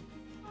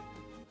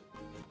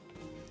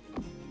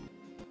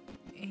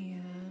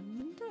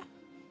 And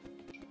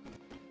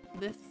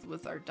this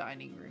was our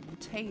dining room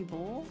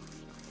table.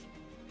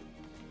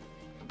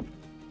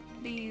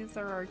 These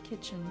are our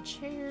kitchen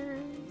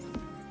chairs.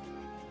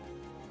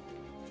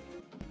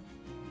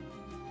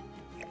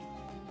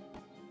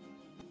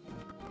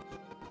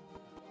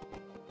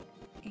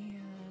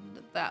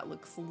 That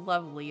looks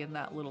lovely in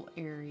that little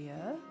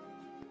area.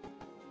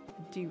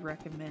 I do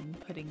recommend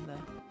putting the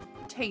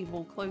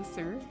table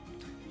closer.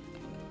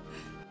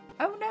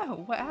 Oh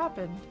no, what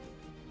happened?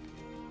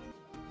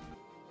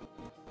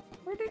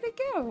 Where did it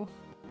go?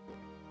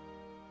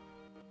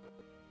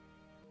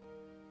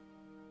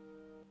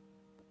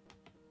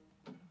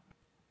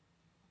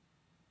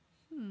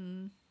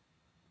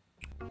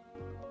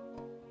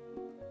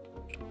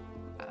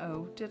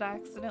 Uh-oh, did I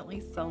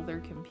accidentally sell their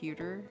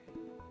computer?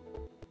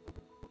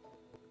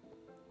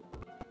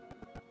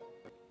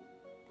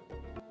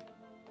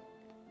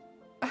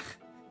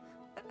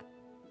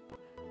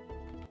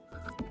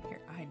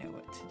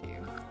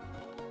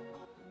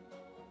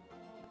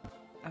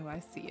 I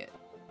see it.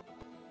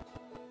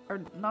 Or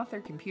not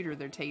their computer,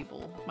 their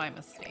table. My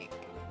mistake.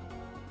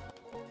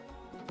 I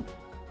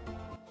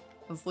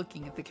was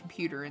looking at the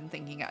computer and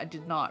thinking I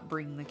did not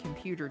bring the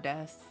computer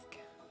desk,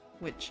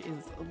 which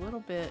is a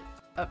little bit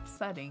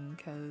upsetting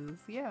because,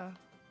 yeah.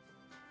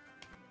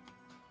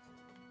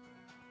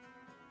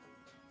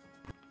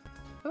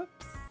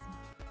 Oops.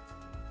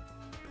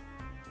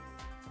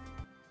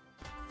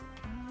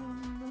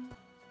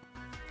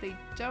 They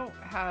don't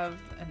have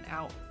an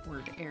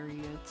outward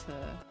area to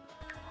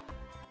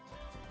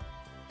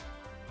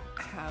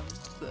have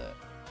the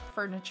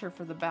furniture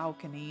for the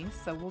balcony,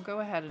 so we'll go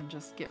ahead and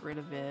just get rid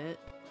of it.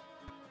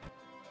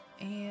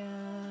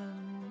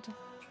 And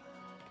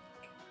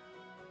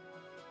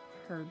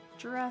her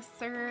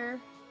dresser.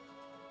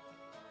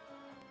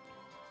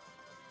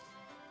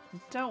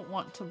 Don't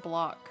want to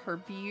block her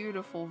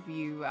beautiful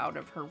view out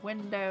of her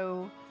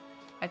window.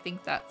 I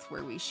think that's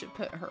where we should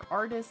put her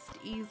artist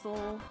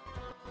easel.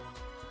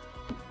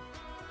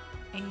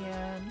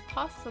 And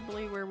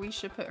possibly where we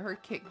should put her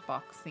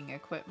kickboxing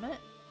equipment.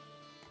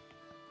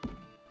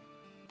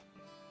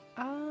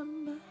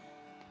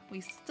 We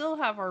still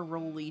have our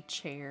rolly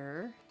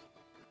chair.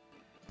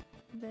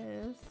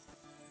 This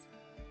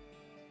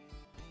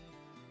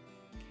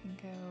can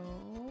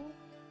go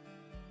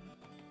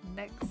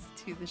next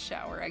to the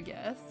shower, I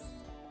guess.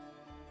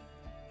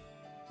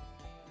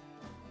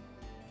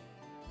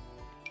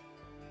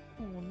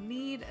 We'll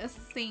need a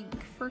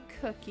sink for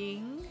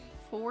cooking,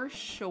 for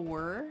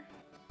sure.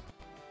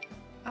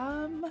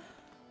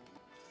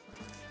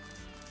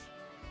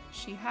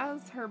 She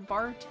has her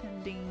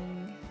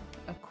bartending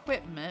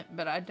equipment,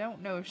 but I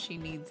don't know if she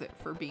needs it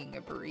for being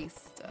a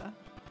barista.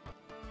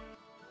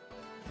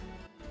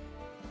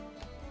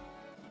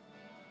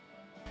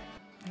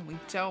 And we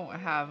don't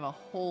have a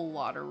whole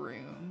lot of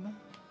room.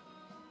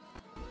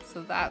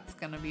 So that's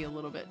gonna be a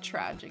little bit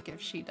tragic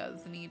if she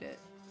does need it.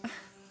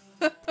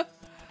 We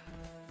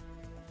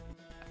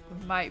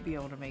might be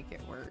able to make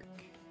it work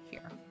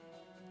here.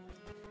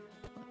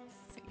 Let's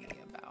see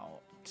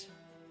about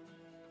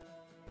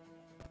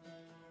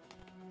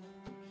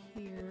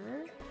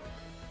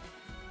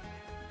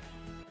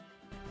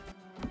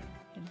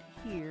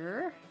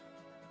here.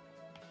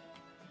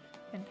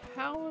 And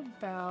how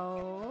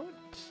about...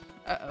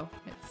 Uh-oh,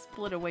 it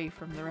split away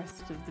from the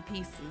rest of the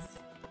pieces.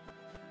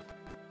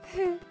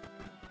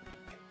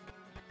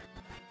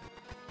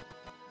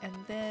 And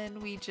then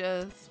we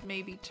just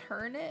maybe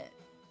turn it.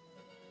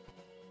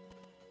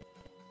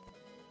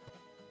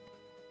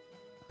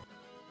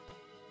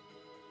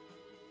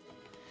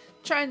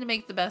 Trying to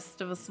make the best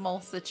of a small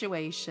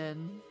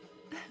situation.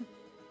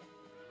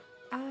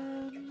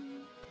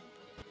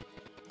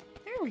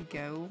 There we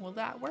go. Will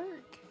that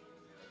work?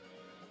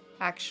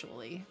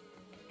 Actually,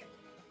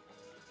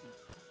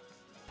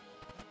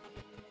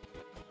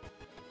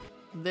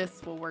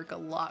 this will work a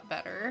lot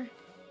better.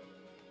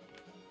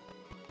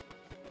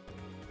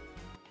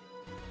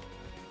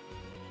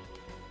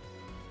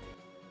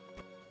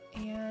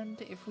 And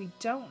if we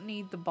don't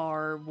need the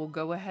bar, we'll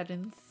go ahead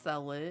and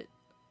sell it.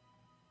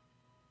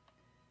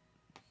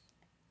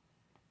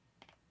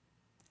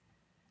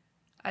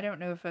 I don't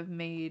know if I've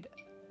made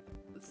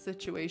the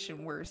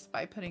situation worse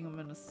by putting them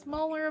in a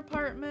smaller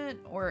apartment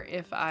or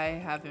if I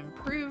have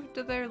improved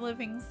their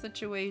living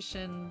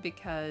situation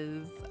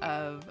because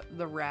of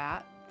the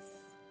rats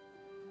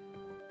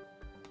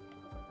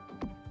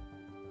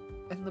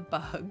and the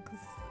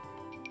bugs.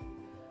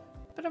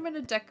 But I'm going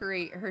to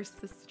decorate her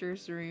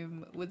sister's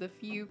room with a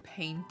few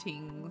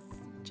paintings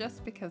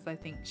just because I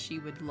think she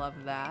would love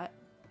that.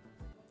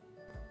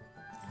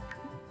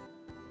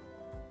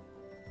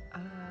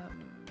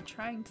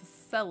 Trying to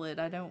sell it.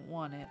 I don't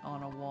want it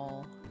on a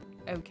wall.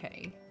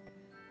 Okay.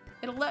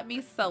 It'll let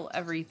me sell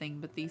everything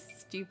but these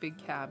stupid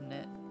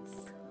cabinets.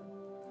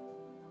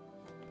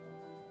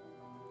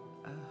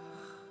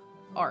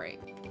 Alright.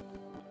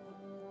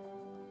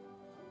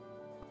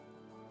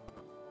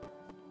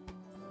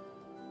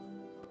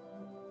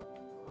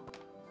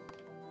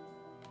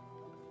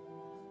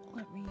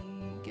 Let me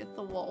get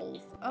the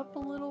walls up a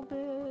little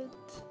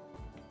bit.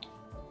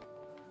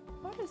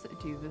 Why does it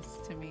do this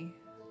to me?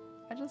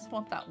 I just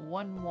want that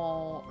one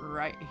wall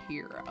right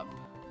here up.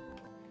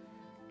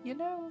 You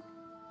know?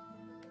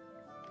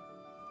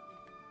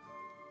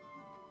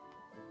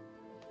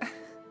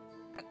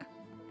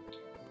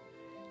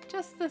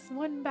 Just this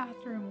one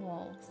bathroom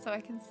wall so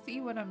I can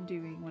see what I'm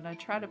doing when I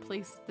try to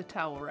place the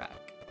towel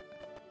rack.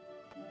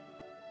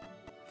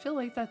 I feel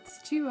like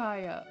that's too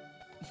high up.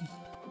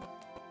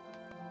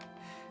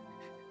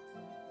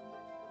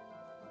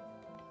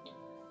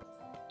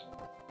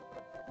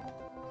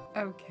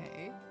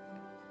 Okay.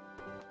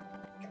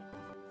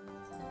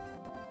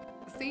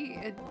 See,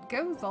 it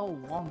goes all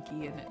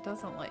wonky and it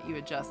doesn't let you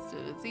adjust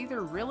it. It's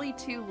either really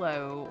too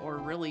low or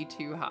really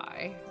too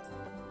high.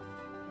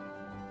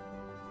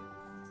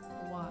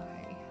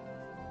 Why?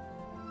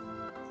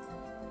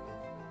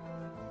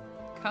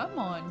 Come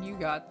on, you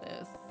got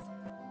this.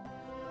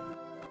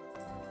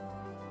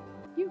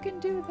 You can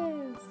do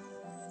this.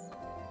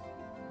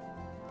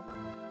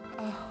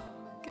 Oh,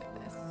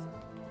 goodness.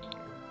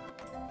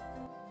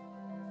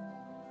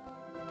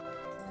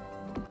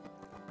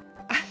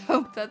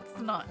 Hope that's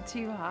not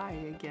too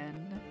high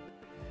again.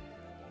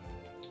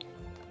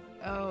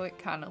 Oh, it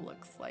kind of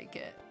looks like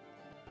it.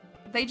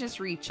 They just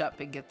reach up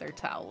and get their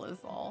towel is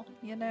all,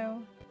 you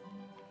know?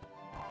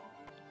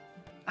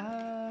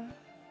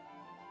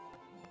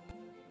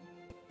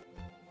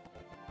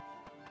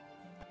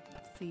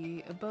 Let's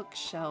see, a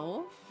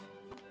bookshelf.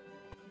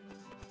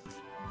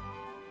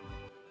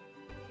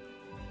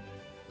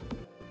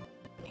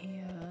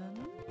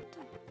 And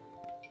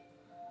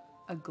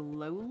a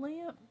glow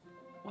lamp?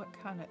 What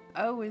kind of...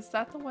 Oh, is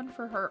that the one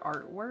for her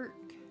artwork?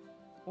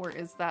 Or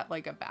is that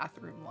like a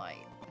bathroom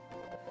light?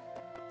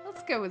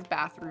 Let's go with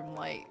bathroom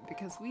light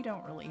because we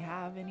don't really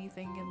have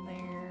anything in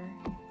there.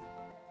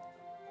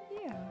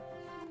 Yeah.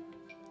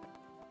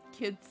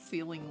 Kids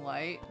ceiling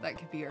light. That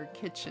could be our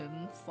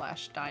kitchen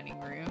 / dining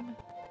room.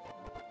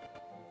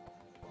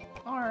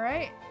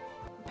 Alright.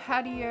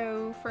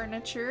 Patio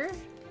furniture.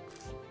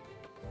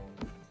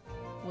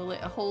 Will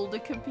it hold a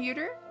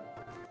computer?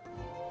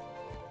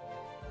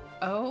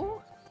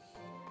 Oh?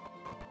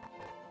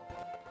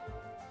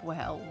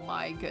 Well,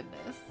 my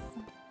goodness.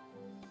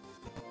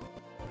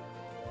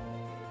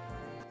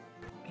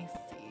 Let me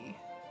see.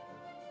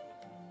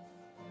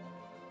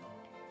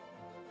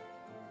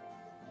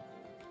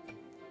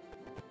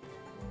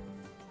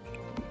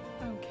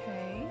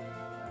 Okay.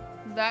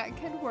 That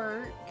could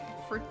work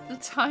for the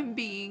time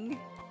being.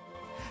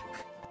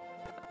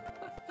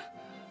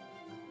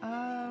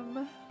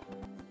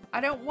 I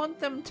don't want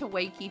them to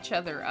wake each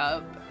other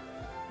up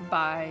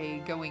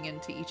by going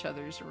into each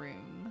other's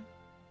room.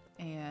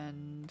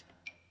 And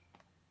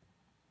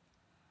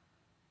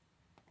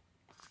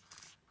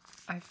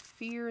I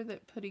fear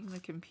that putting the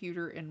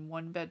computer in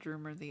one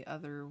bedroom or the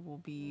other will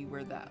be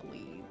where that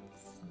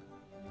leads.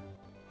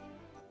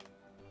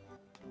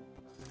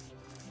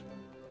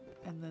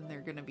 And then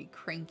they're gonna be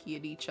cranky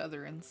at each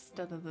other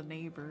instead of the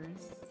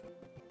neighbors.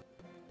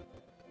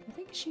 I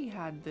think she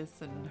had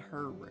this in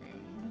her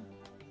room.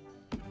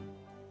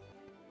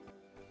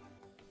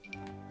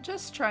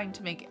 Just trying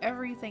to make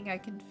everything I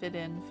can fit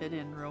in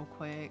real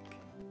quick.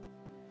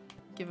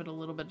 Give it a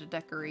little bit of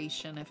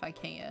decoration if I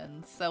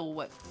can. Sell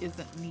what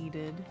isn't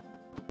needed.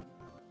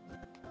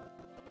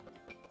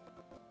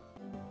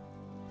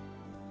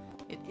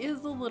 It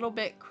is a little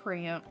bit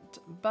cramped,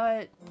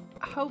 but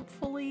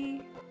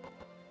hopefully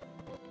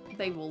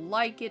they will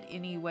like it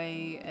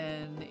anyway,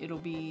 and it'll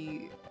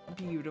be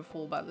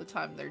beautiful by the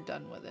time they're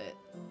done with it.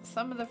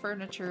 Some of the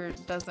furniture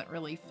doesn't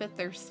really fit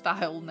their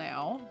style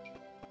now.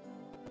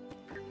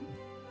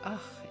 Ugh,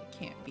 it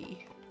can't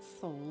be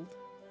sold.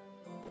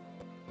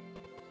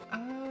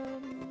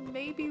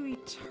 Maybe we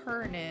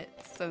turn it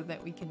so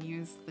that we can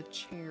use the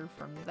chair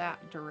from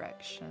that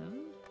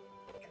direction.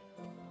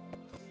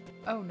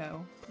 Oh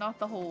no, not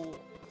the whole...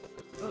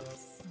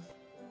 Oops.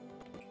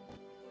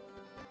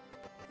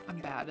 I'm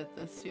bad at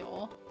this,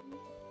 y'all.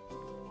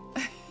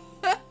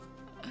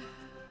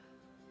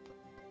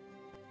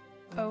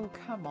 Oh,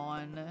 come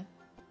on.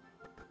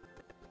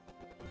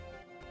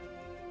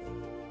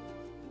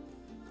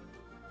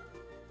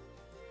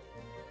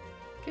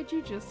 Could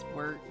you just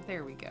work?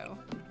 There we go.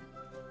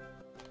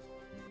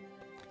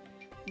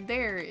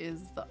 There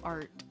is the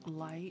art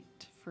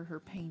light for her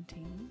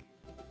painting.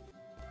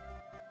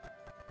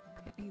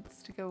 It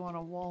needs to go on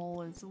a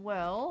wall as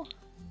well.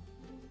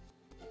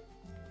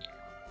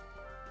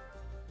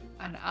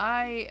 And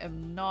I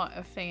am not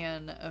a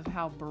fan of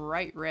how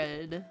bright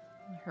red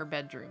her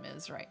bedroom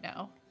is right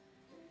now.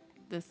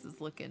 This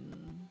is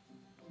looking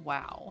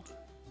wow.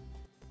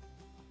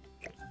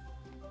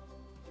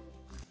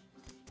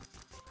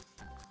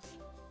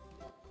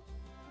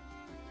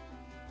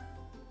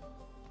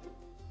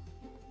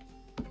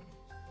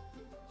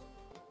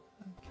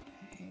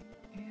 Okay,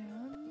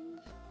 and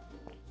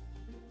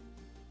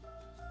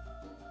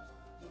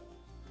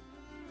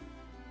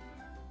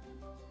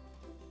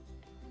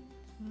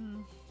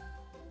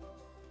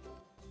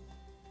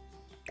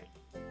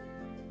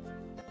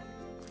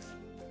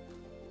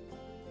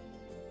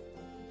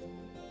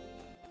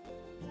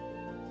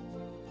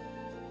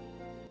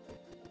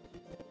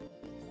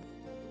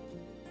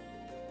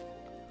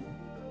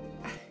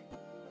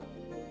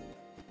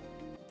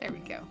there we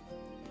go.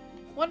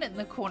 One in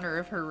the corner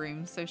of her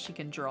room so she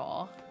can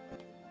draw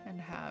and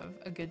have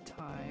a good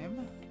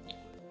time.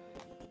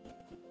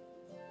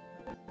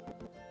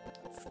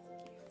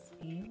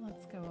 Excuse me,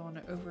 let's go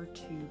on over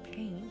to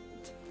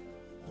paint.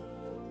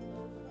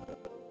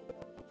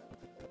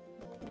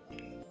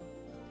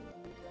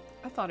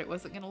 I thought it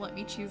wasn't going to let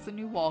me choose a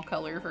new wall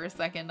color for a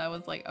second. I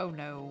was like, oh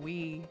no,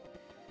 we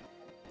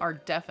are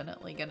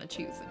definitely going to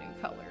choose a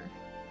new color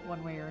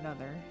one way or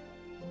another.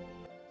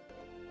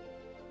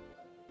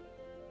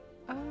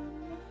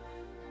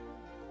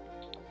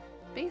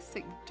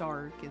 Basic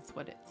dark is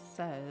what it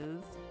says,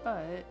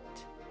 but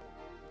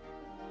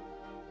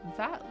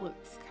that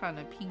looks kind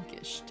of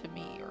pinkish to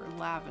me, or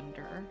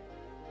lavender.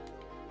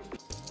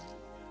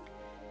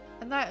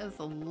 And that is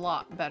a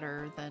lot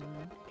better than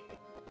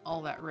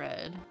all that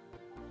red.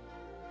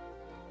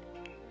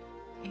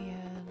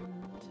 And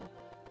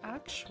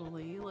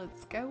actually,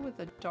 let's go with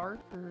a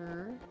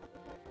darker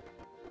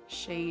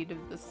shade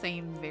of the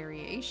same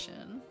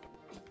variation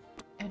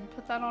and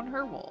put that on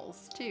her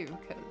walls too,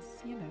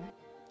 because, you know,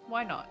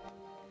 why not?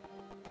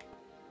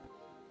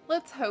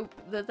 Let's hope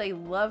that they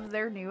love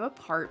their new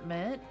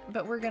apartment,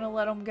 but we're gonna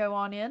let them go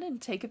on in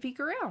and take a peek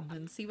around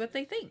and see what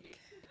they think.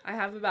 I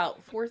have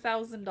about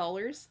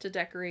 $4,000 to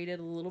decorate it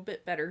a little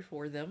bit better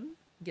for them.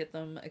 Get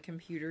them a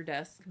computer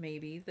desk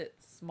maybe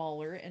that's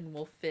smaller and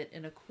will fit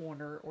in a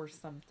corner or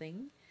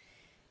something.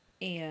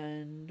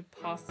 And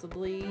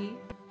possibly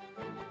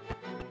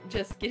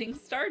just getting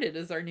started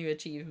is our new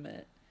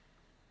achievement.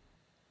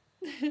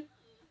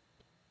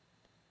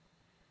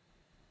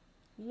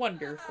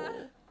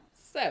 Wonderful.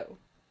 So,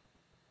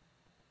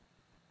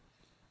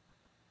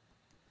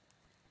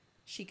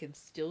 she can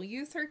still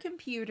use her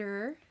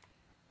computer.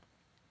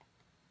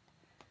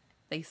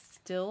 They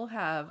still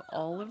have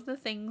all of the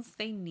things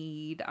they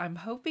need. I'm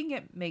hoping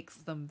it makes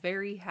them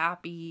very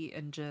happy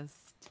and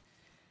just,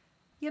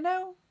 you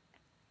know,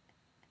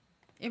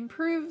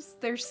 improves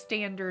their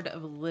standard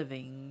of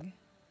living.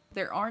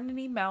 There aren't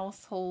any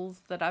mouse holes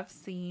that I've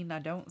seen. I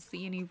don't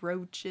see any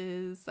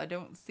roaches. I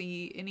don't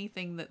see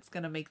anything that's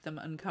going to make them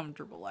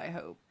uncomfortable, I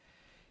hope.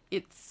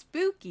 It's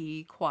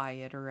spooky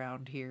quiet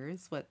around here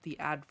is what the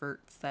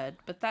advert said,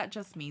 but that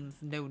just means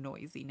no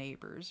noisy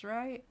neighbors,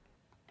 right?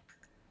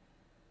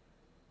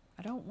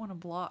 I don't want to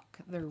block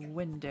their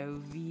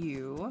window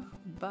view,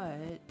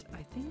 but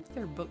I think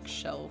their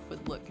bookshelf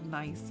would look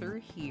nicer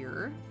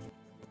here.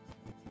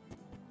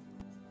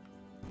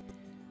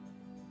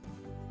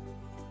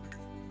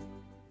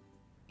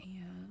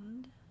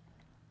 And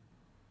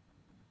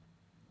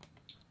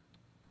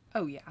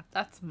oh yeah,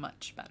 that's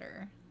much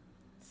better.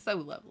 So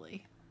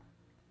lovely.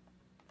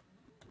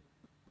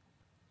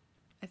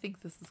 I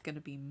think this is going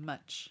to be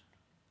much,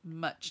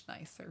 much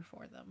nicer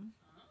for them.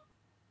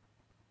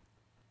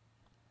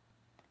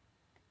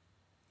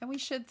 And we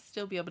should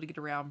still be able to get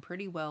around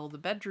pretty well. The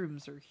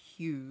bedrooms are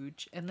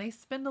huge, and they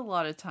spend a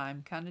lot of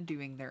time kind of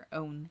doing their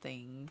own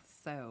thing,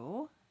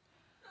 so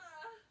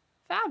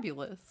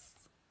fabulous.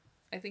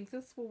 I think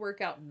this will work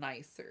out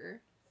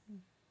nicer.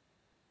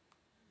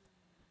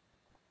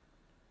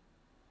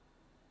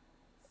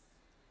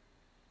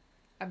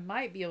 I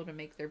might be able to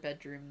make their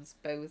bedrooms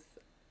both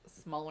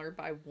smaller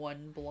by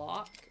 1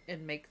 block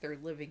and make their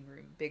living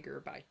room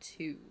bigger by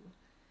 2.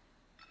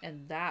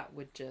 And that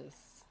would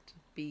just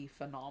be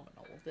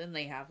phenomenal. Then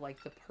they have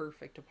like the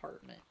perfect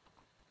apartment.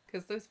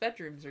 Because those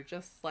bedrooms are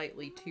just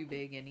slightly too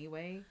big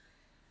anyway.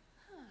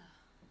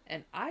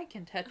 And I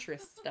can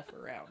Tetris stuff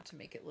around to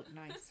make it look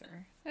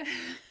nicer.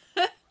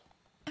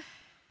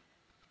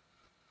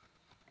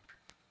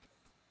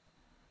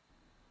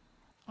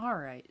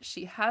 Alright,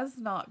 she has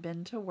not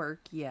been to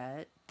work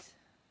yet.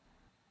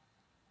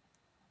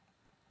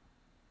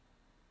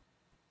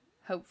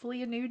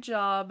 Hopefully a new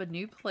job, a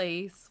new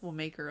place will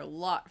make her a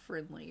lot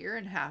friendlier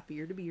and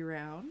happier to be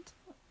around.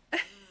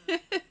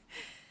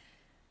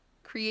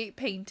 Create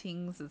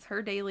paintings is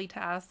her daily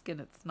task, and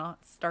it's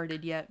not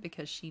started yet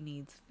because she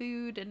needs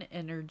food and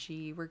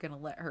energy. We're going to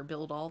let her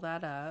build all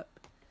that up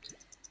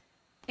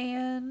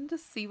and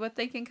see what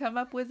they can come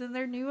up with in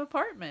their new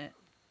apartment.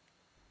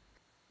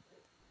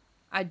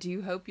 I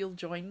do hope you'll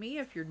join me.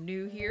 If you're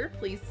new here,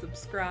 please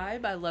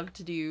subscribe. I love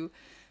to do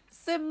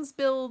Sims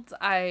builds.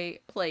 I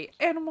play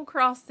Animal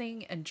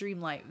Crossing and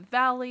Dreamlight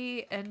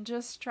Valley and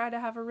just try to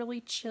have a really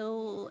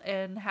chill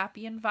and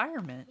happy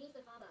environment.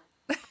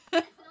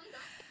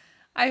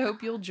 I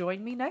hope you'll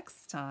join me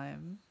next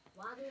time.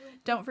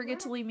 Don't forget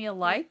to leave me a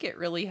like. It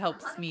really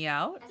helps me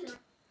out.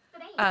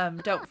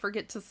 Don't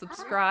forget to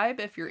subscribe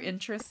if you're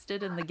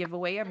interested in the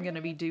giveaway I'm going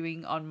to be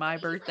doing on my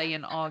birthday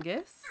in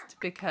August,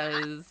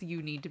 because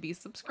you need to be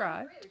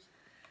subscribed.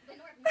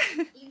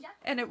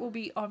 And it will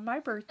be on my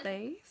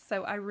birthday,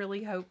 so I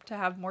really hope to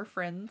have more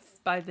friends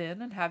by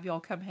then and have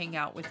y'all come hang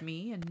out with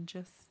me and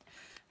just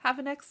have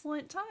an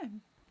excellent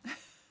time.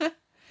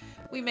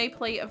 We may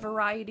play a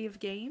variety of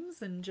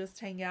games and just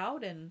hang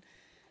out, and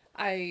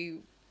I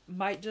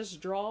might just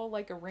draw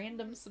like a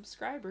random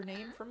subscriber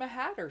name from a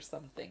hat or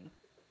something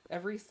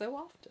every so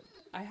often.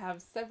 I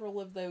have several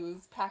of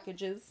those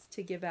packages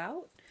to give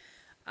out.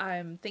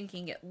 I'm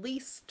thinking at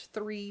least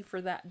 3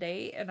 for that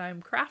day, and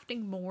I'm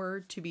crafting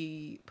more to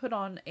be put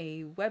on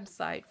a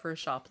website for a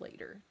shop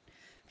later.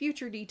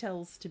 Future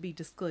details to be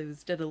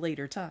disclosed at a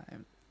later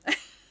time.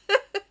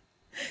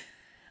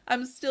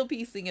 I'm still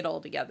piecing it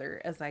all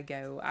together as I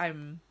go.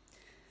 I'm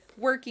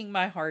working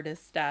my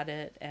hardest at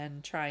it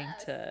and trying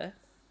to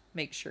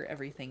make sure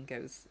everything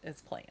goes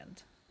as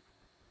planned.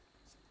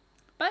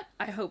 But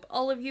I hope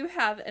all of you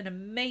have an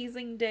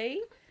amazing day,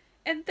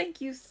 and thank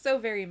you so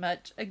very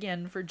much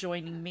again for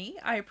joining me.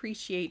 I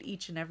appreciate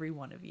each and every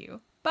one of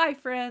you. Bye,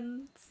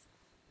 friends!